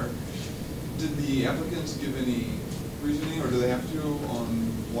packet here. Did the applicants give any reasoning, or do they have to, on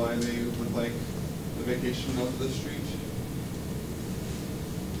why they would like the vacation of the street?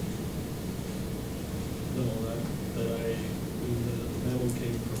 No, the memo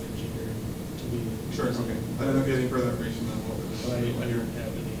came from engineering to me. Sure, okay. I don't know if you had any further information than what was. I didn't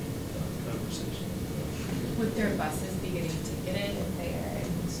have any conversation. Would their buses be getting ticketed if they are in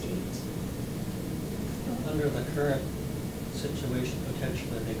the street? Under the current situation,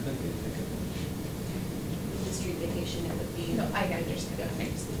 potentially they could get ticketed. The street vacation, it would be. No, I understand.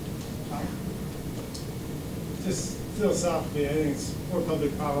 Just philosophically, I think it's poor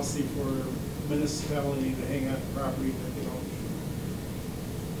public policy for municipality to hang out the property that they don't need.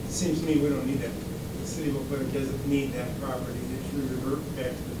 It seems to me we don't need that. The city of Eau Claire doesn't need that property. It should revert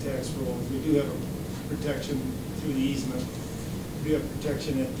back to the tax rolls. We do have a protection through the easement. We do have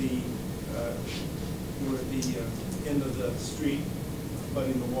protection at the, end of the street,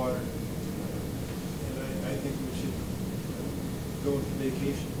 abutting the water. And I think we should go with the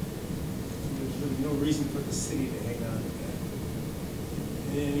vacation. There's really no reason for the city to hang on to that.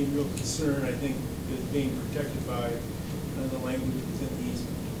 And any real concern, I think, is being protected by the language within the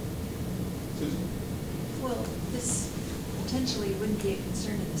easement. Susan? Well, this potentially wouldn't be a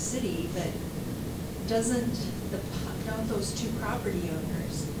concern in the city, but don't those two property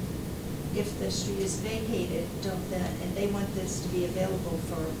owners, if the street is vacated, and they want this to be available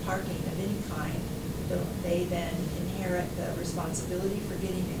for parking of any kind, don't they then inherit the responsibility for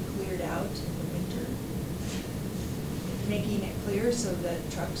getting it cleared out in the winter? Making it clear so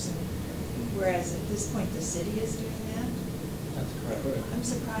that trucks whereas at this point the city is doing that? That's correct. I'm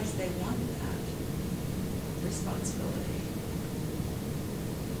surprised they wanted that responsibility.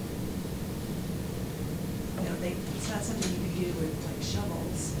 You know, it's not something you can do with like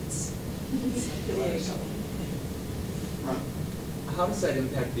shovels, it's like a shovel. Ron? How does that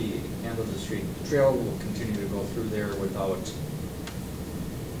impact the end of the street? The trail will continue to go through there without,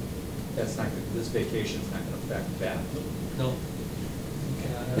 this vacation's not gonna affect that. No.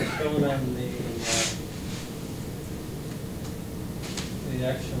 As shown on the the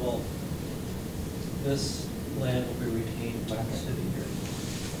actual, this land will be retained by the city here.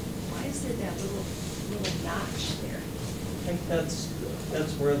 Why is there that little notch there? I think that's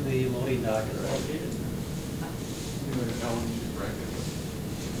where the loading dock is located.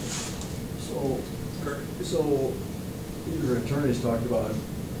 So your attorneys talked about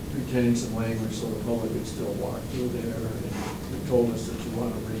retaining some language so the public could still walk through there, and you told us that you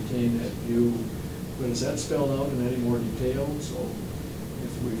want to retain that view, but is that spelled out in any more detail? So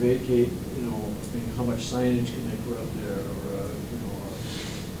if we vacate, you know, I mean, how much signage can they put up there, or, you know,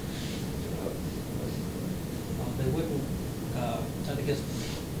 They wouldn't, I think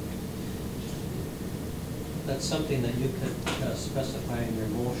that's something that you could specify in your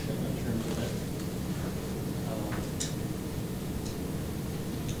motion in terms of that.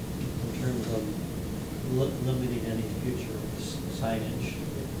 In terms of limiting any future signage,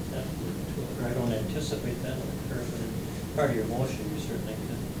 if that were to occur. I don't anticipate that will occur, but in part of your motion, you certainly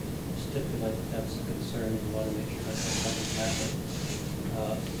could stipulate that that's a concern and you want to make sure that doesn't happen.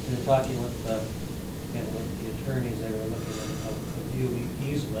 In talking with the attorneys, they were looking at a view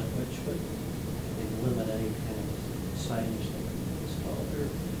easement, which would limit any kind of signage that could be installed there. I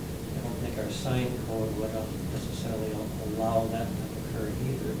don't think our sign code would necessarily allow that to occur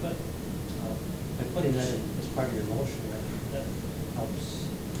either, but by putting that in as part of your motion, I think that helps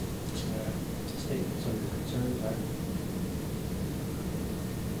state what some of your concerns are.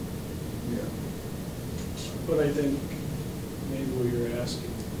 Yeah. But I think maybe what you're asking,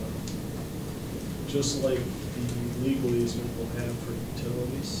 just like the legal easement will have for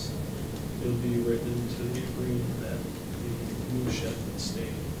utilities, it'll be written into the agreement that the new shed would stay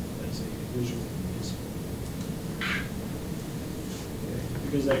as a visual easement.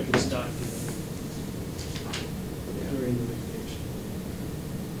 Because that gets documented during the vacation.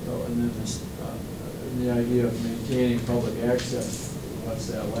 well, and then this, the idea of maintaining public access, what's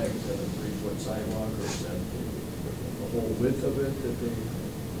that like? Is that a 3-foot sidewalk, or is that the whole width of it that they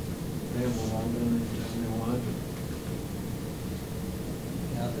ramble around in anytime they want?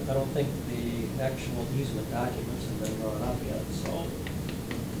 Yeah, I don't think the actual easement documents have been drawn up yet, so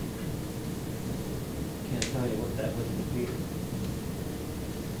can't tell you what that would be.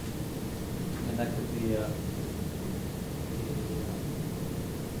 And that could be a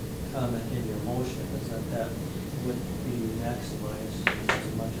comment in your motion, is that would be maximized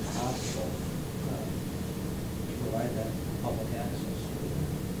as much as possible to provide that public access.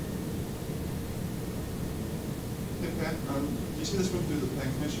 Hey, Pat, did you see this went through the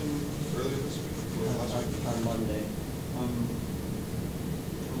plan commission earlier this week or last week? On Monday. On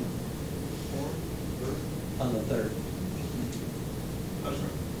On the 3rd. I was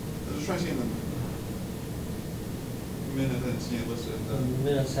just trying to see in the minute, I didn't see it listed. The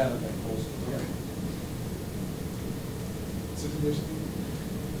minutes haven't been posted yet. Okay. 6 years?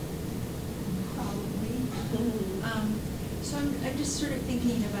 Probably. So I'm just sort of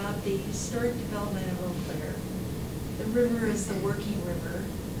thinking about the historic development of Eau Claire. The river is the working river,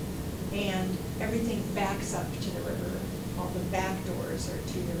 and everything backs up to the river. All the back doors are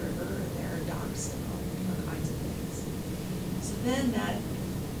to the river, and there are docks and all kinds of things. So then that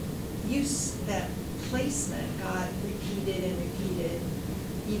use, that placement got repeated and repeated,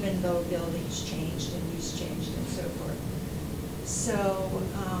 even though buildings changed and use changed and so forth. So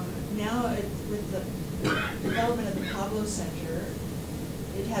now with the development of the Pablo Center,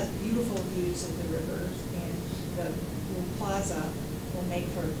 it has beautiful views of the river, and the little plaza will make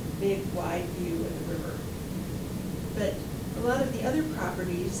for a big, wide view of the river. But a lot of the other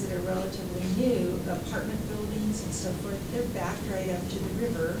properties that are relatively new, the apartment buildings and so forth, they're backed right up to the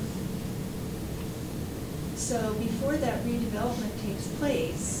river. So before that redevelopment takes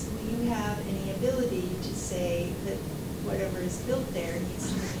place, will you have any ability to say that whatever is built there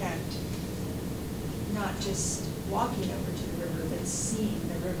needs to protect not just walking over to the river, but seeing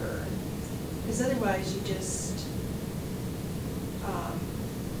the river? Because otherwise you just,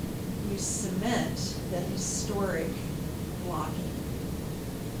 you cement the historic blocking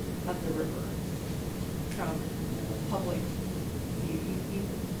of the river from public view. You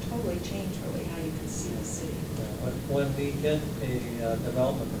totally change really how you can see the city. When we get a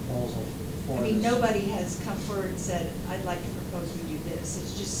development proposal for I mean, this- nobody has come forward and said, I'd like to propose we do this.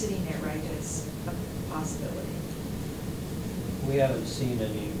 It's just sitting there right as a possibility. We haven't seen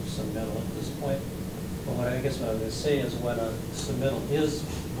any submittal at this point, but what I guess what I would say is when a submittal is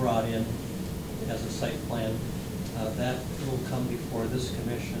brought in as a site plan, that will come before this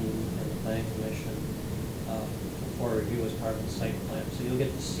commission and the planning commission for review as part of the site plan. So you'll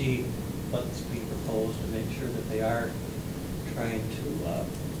get to see what's being proposed and make sure that they are trying to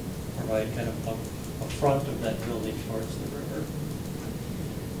provide kind of a front of that building towards the river.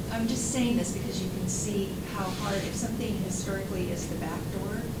 I'm just saying this because you can see how hard, if something historically is the back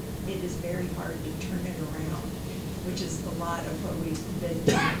door, it is very hard to turn it around, which is a lot of what we've been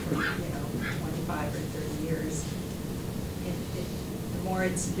doing for, 25 or 30 years. The more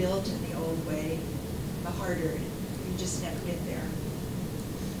it's built in the old way, the harder you just never get there.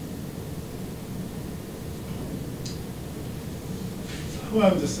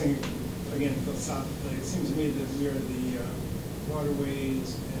 Well, I'm just thinking, again, philosophically, it seems to me that we are the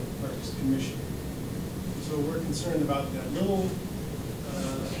Waterways and Parks Commission. So we're concerned about that little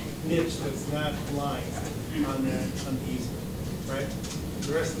niche that's not lying on the easement, right?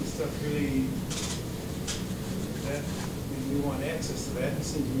 The rest of the stuff really, we want access to that. It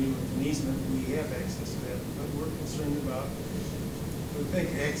seems to me with an easement, we have access to that. But we're concerned about, we think,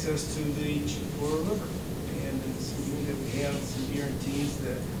 access to the Chippewa River. And it seems to me that we have some guarantees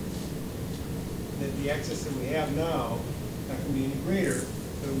that the access that we have now, not going to be any greater,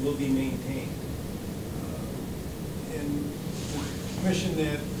 but it will be maintained. And the commission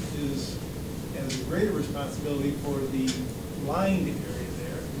that has a greater responsibility for the lined area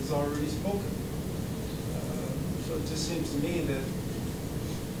there has already spoken. So it just seems to me that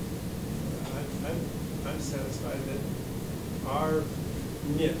I'm satisfied that our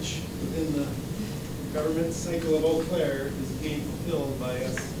niche within the government cycle of Eau Claire is being fulfilled by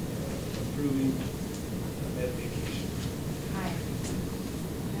us approving that vacation. Hi.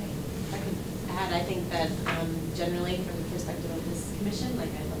 If I could add, I think that generally from the perspective of this commission, like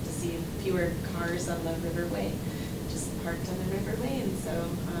I'd love to see fewer cars on the riverway, just parked on the riverway, and so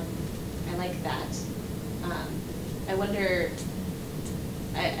I like that. I wonder,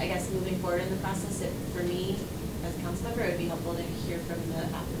 I guess moving forward in the process, for me as a council member, it would be helpful to hear from the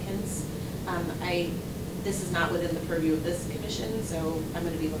applicants. This is not within the purview of this commission, so I'm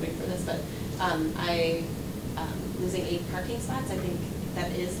going to be voting for this, but losing 8 parking spots, I think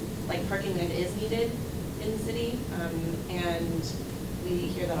that is, like, parking that is needed in the city, and we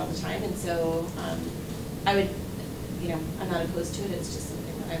hear that all the time, and so I would, I'm not opposed to it, it's just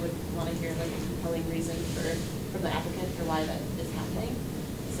something that I would want to hear, like, a compelling reason from the applicant for why that is happening.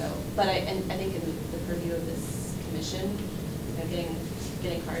 So, but I think in the purview of this commission,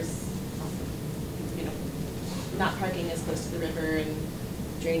 getting cars off of, not parking as close to the river and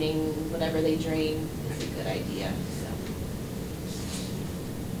draining whatever they drain is a good idea, so.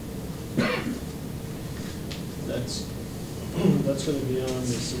 That's going to be on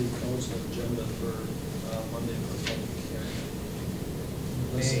the city council agenda for Monday for public hearing.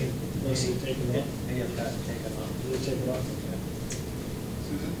 Unless they take it off. They have got to take it off. They take it off, okay.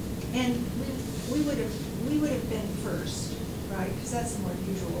 Susan? And we would have been first, right? Because that's the more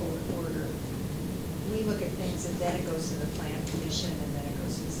usual order. We look at things and then it goes to the plan commission and then it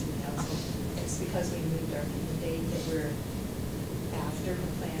goes to the city council. It's because we moved the date that we're after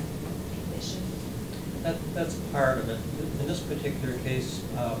the plan commission. That's part of it. In this particular case,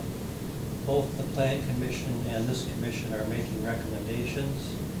 both the plan commission and this commission are making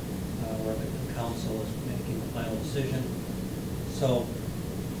recommendations where the council is making the final decision. So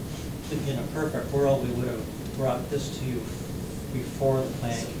in a perfect world, we would have brought this to you before the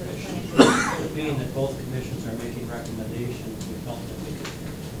plan commission. Being that both commissions are making recommendations, we felt that we could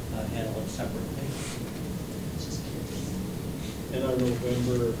handle it separately. And our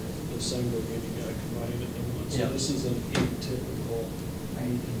November, December meeting got combined into one, so this is an atypical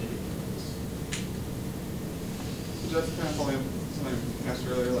meeting date for us. So Jeff, kind of following up something I asked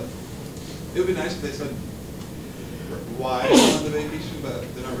earlier, like, it would be nice if they said why on the vacation, but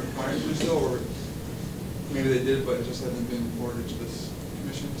they're not required to do so, or maybe they did, but it just hasn't been forwarded to this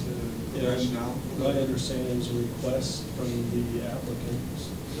commission to the rationale. My understanding is a request from the applicants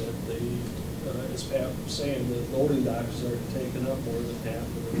that they, as Pat was saying, the loading docks are taking up more than half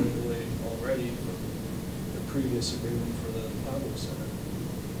of the roadway already from the previous agreement for the Pablo Center.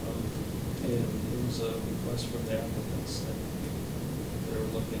 And it was a request from the applicants that they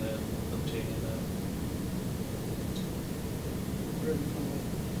were looking at obtaining that.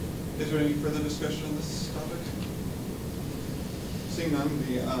 Is there any further discussion on this topic? Seeing none,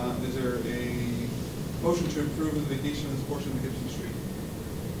 is there a motion to approve the vacation of this portion of Gibson Street?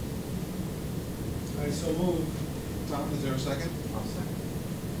 I so move. Tom, is there a second? I'll second.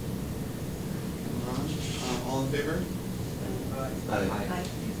 Ron, all in favor? Aye.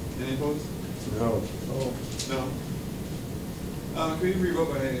 Any opposed? No. No. Can we re-vote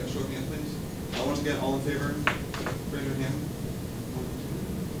by a show of hands, please? Once again, all in favor, raise your hand.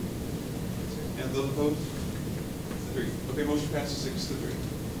 And those opposed? 3. Okay, motion passes 6-3.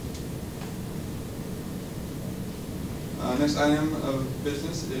 Next item of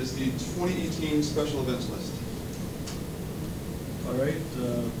business is the 2018 special events list. All right,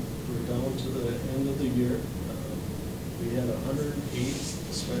 we're down to the end of the year. We had 108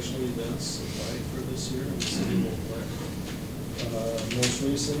 special events applied for this year in the city of Eau Claire. Most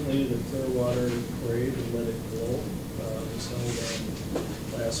recently, the Clearwater Parade and Let It Glow was held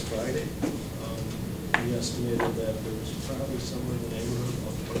on last Friday. We estimated that there was probably somewhere in the neighborhood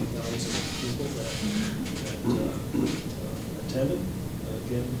of 20,000 people that attended.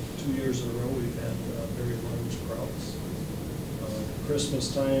 Again, 2 years in a row, we've had very large crowds.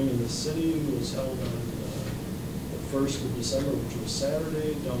 Christmas time in the city was held on the 1st of December, which was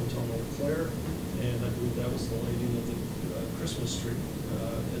Saturday, downtown Eau Claire, and I believe that was the lighting of the Christmas tree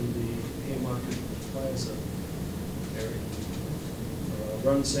in the Haymarket Plaza area.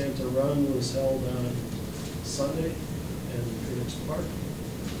 Run Santa Run was held on Sunday in Phoenix Park.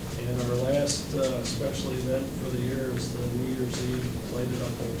 And our last special event for the year is the New Year's Eve Lighted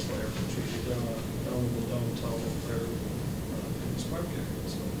Up Eau Claire, which will be down in the downtown Eau Claire Phoenix Park area.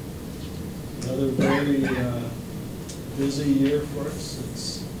 So another very busy year for us.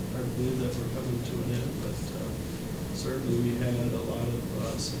 It's hard to believe that we're coming to an end, but certainly we had a lot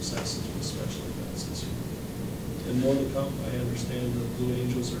of successes with special events this year. And more to come. I understand the Blue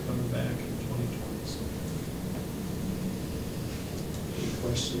Angels are coming back in 2020. So. Any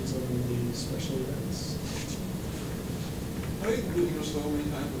questions on the special events? How do you Blue Angels so many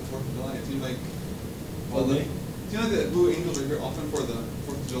times for the 4th of July? It seems like, well, Well, do you know that Blue Angels are here often for the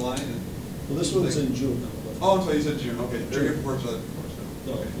 4th of July? And well, this one's in June. Oh, I'm sorry, you said June. Okay, they're here for 4th of July, of course.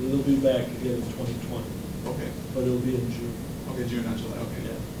 No, Okay. it'll be back again in 2020. Okay. But it'll be in June. Okay, June, not July. Okay.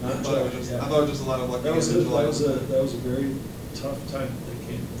 Yeah. I thought it was just a lot of luck. That was in July. that was a very tough time they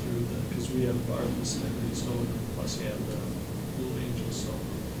came through because we have Barnes and everything snowed, plus you have the Blue Angels. So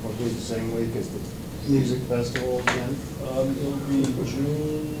Will it be the same week as the music festival again? It'll be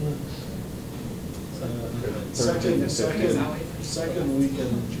June second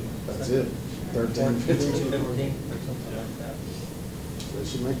weekend in June. That's it. 13, 15. 13, 14, or something like that. They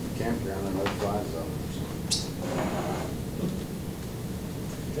should make the campground another $5.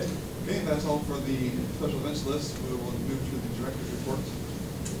 Okay. Okay, that's all for the special events list. We will move to the director's reports.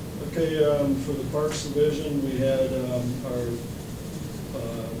 Okay, for the Parks Division, we had our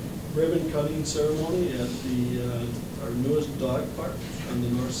ribbon cutting ceremony at our newest dog park on the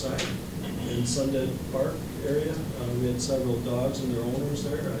north side in Sunday Park area. We had several dogs and their owners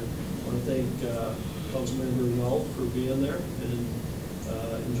there. I want to thank Councilmember Weld for being there and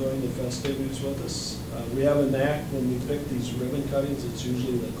enjoying the festivities with us. We have a knack when we pick these ribbon cuttings, it's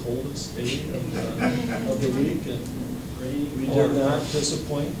usually the coldest day of the week, and we did not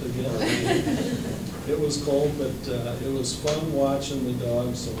disappoint again. It was cold, but it was fun watching the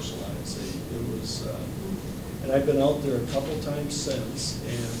dogs socialize. It was, and I've been out there a couple times since,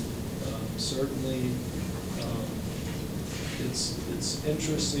 and certainly it's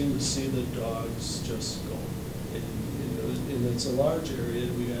interesting to see the dogs just go. And it's a large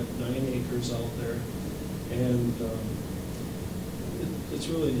area. We got 9 acres out there, and it's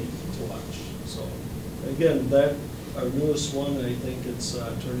really neat to watch. So again, our newest one, I think it's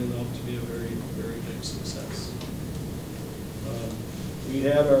turning out to be a very, very big success. We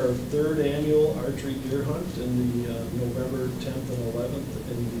had our 3rd annual archery deer hunt in the November 10th and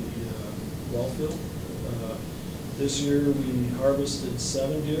 11th in the well field. This year we harvested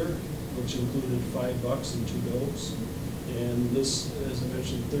 7 deer, which included 5 bucks and 2 does. And this, as I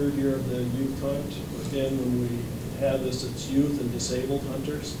mentioned, 3rd year of the youth hunt. Again, when we have this, it's youth and disabled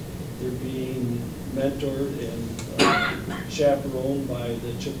hunters. They're being mentored and chaperoned by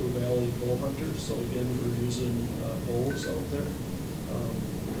the Chippewa Valley Bow Hunters. So again, we're using bows out there.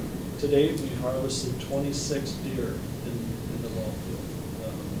 To date, we harvested 26 deer in the well field.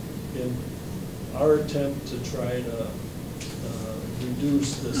 Again, our attempt to try to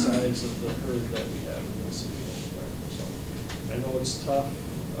reduce the size of the herd that we have in the city. So I know it's tough.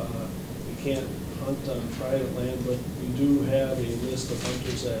 We can't hunt on private land, but we do have a list of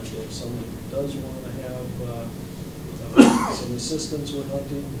hunters that if somebody does want to have some assistance with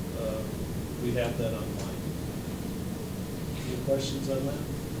hunting, we have that online. Any questions on that?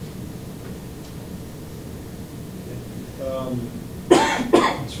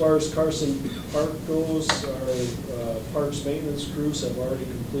 As far as Carson Park goes, our parks maintenance crews have already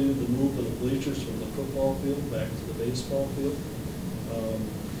completed the move of the bleachers from the football field back to the baseball field.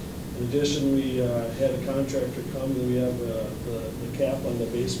 In addition, we had a contractor come, and we have the cap on the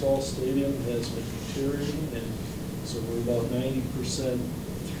baseball stadium has been deteriorating, and so we're about 90%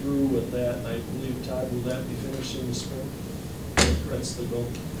 through with that. And I believe, Todd, will that be finished in the spring? That's the goal.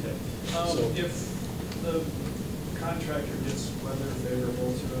 Okay. So, if the contractor gets weather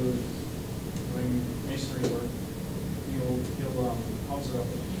favorable through doing masonry work, he'll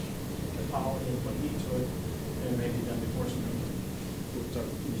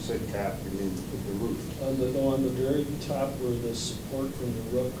you say cap, you mean the roof? On the very top where the support from the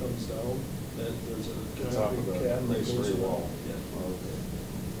roof comes down, that there's a The top of concrete the cap that goes masonry around. wall? Yeah. Oh, okay.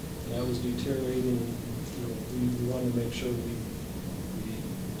 And that was deteriorating, you know, we wanted to make sure we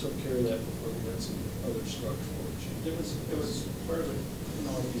took care of that before we had some other structural issues. It was part of a, you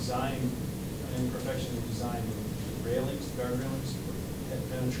know, design, an imperfection of design, the railings, guard railings, had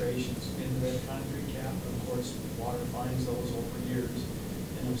penetrations into that concrete cap, and of course, water finds those over years,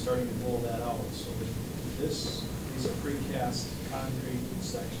 and I'm starting to blow that out, so these are precast concrete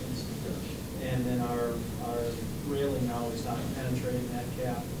sections, and then our railing now is not penetrating that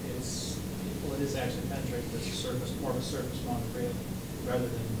cap, it is actually penetrating, but it's a surface, more of a surface mount railing, rather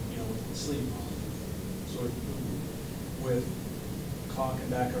than, you know, with the sleeve mount. So with caulk and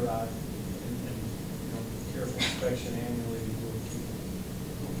baccarat and, you know, careful inspection annually, we'll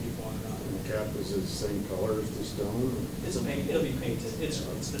keep on it on. The cap is the same color as the stone? It'll be painted, it's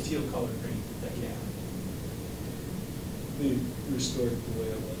the teal colored paint, that cap. We restored the way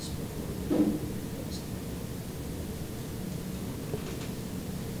it was before.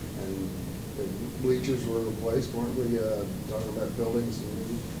 And the bleachers were replaced, weren't we, talking about buildings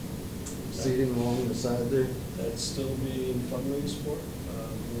and seating along the side there? That's still being fundraised for.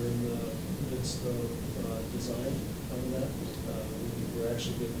 We're in the midst of design on that. We're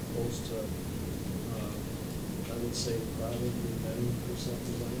actually getting close to, I would say probably 90%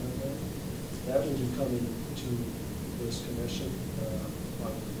 design on that. That will be coming to this commission on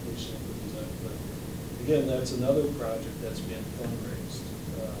completion of the design. But again, that's another project that's being fundraised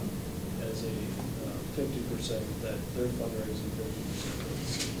as a 50% that they're fundraising 50% of the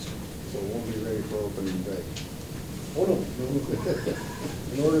seats. So it won't be ready for opening day? Oh, no.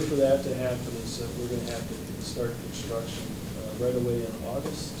 In order for that to happen, is that we're going to have to start construction right away in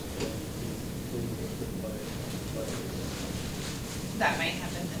August and be completed with it by That might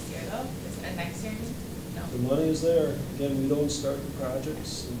happen this year though, next year? No. The money is there. Again, we don't start the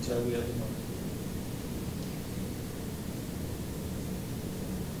projects until we have the money.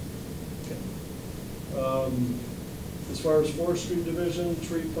 Okay. As far as forestry division,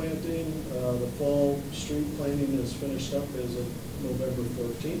 tree planting, the fall street planting is finished up as of November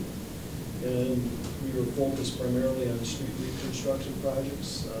 14th. And we were focused primarily on street reconstruction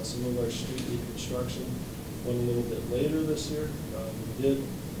projects. Some of our street reconstruction went a little bit later this year. We did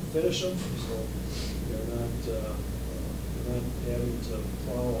finish them, so we're not having to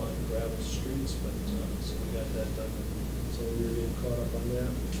plow on gravel streets, but so we got that done. So we're getting caught up on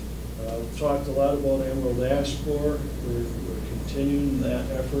that. We've talked a lot about emerald ash borer. We're continuing that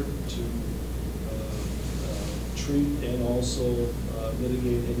effort to treat and also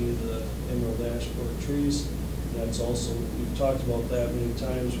mitigate any of the emerald ash borer trees. That's also, we've talked about that many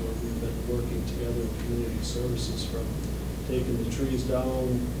times where we've been working together with community services from taking the trees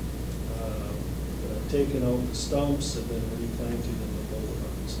down, taking out the stumps, and then replanting in the lower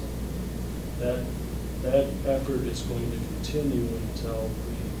runs. That effort is going to continue until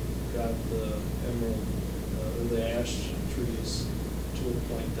we got the emerald or the ash trees to a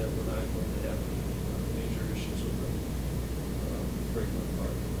point that we're not going to have any major issues with them breaking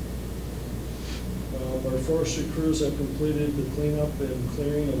apart. Our forestry crews have completed the cleanup and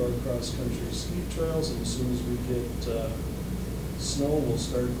clearing of our cross-country ski trails, and as soon as we get snow, we'll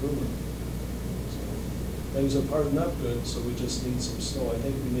start grooming. So things are hardened up good, so we just need some snow. I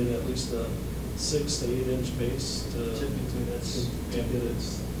think we need at least a 6 to 8 inch base to Typically, that's, get it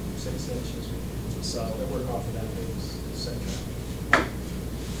 6 inches. solid. I work off of that base, essentially.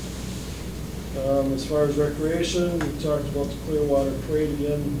 As far as recreation, we talked about the Clearwater Parade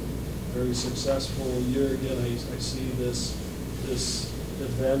again, very successful year again. I see this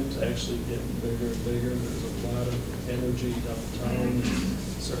event actually getting bigger and bigger. There's a lot of energy downtown.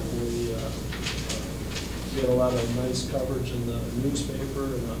 Certainly get a lot of nice coverage in the newspaper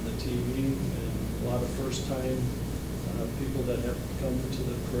and on the TV, and a lot of first-time people that have come to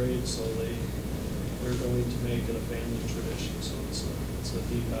the parade, so they're going to make it a family tradition. So it's a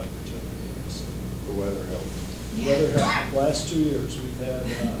neat opportunity. The weather helped. Weather helped. Last 2 years we've had.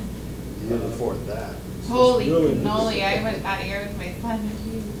 The year before that. Holy really cannoli, I went that year with my son and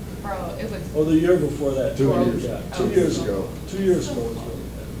he, bro, it was. Oh, the year before that. 2 years. Yeah, Oh. 2 years ago. 2 years ago was really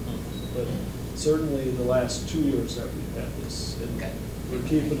bad. But certainly the last 2 years that we've had this, and Good. we're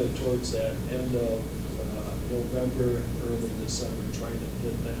keeping it towards that end of November, early December, trying to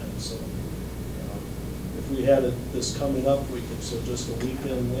hit that. So if we had this coming up weekend, so just a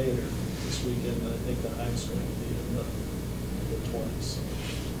weekend later, this weekend, I think the high's going to be in the 20s. So,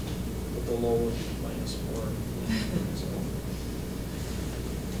 with the low would be -4. So.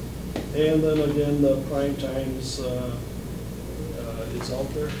 And then again, the prime times is out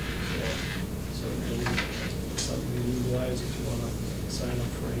there. So certainly something to utilize if you want to sign up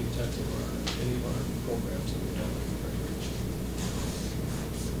for any type of any of our programs that we have.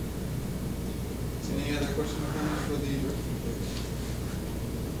 Any other questions or comments for the director?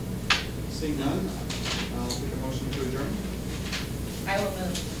 Seeing none, I'll take a motion to adjourn. I will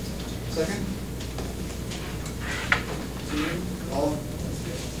move. Second? All?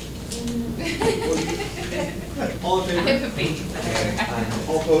 All in favor? I have a baby better.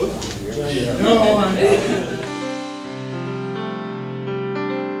 All opposed? No.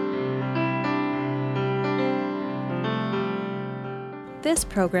 This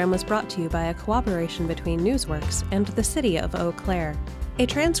program was brought to you by a cooperation between Newsworks and the City of Eau Claire. A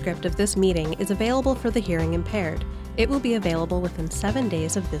transcript of this meeting is available for the hearing impaired. It will be available within 7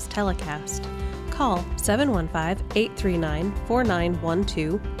 days of this telecast. Call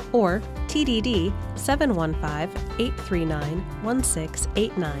 715-839-4912 or TDD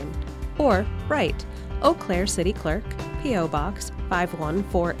 715-839-1689. Or write Eau Claire City Clerk, P.O. Box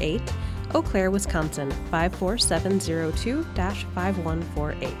 5148, Eau Claire, Wisconsin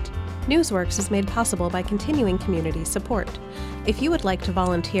 54702-5148. Newsworks is made possible by continuing community support. If you would like to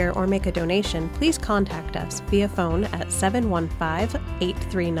volunteer or make a donation, please contact us via phone at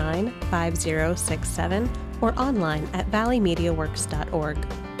 715-839-5067 or online at valleymediaworks.org.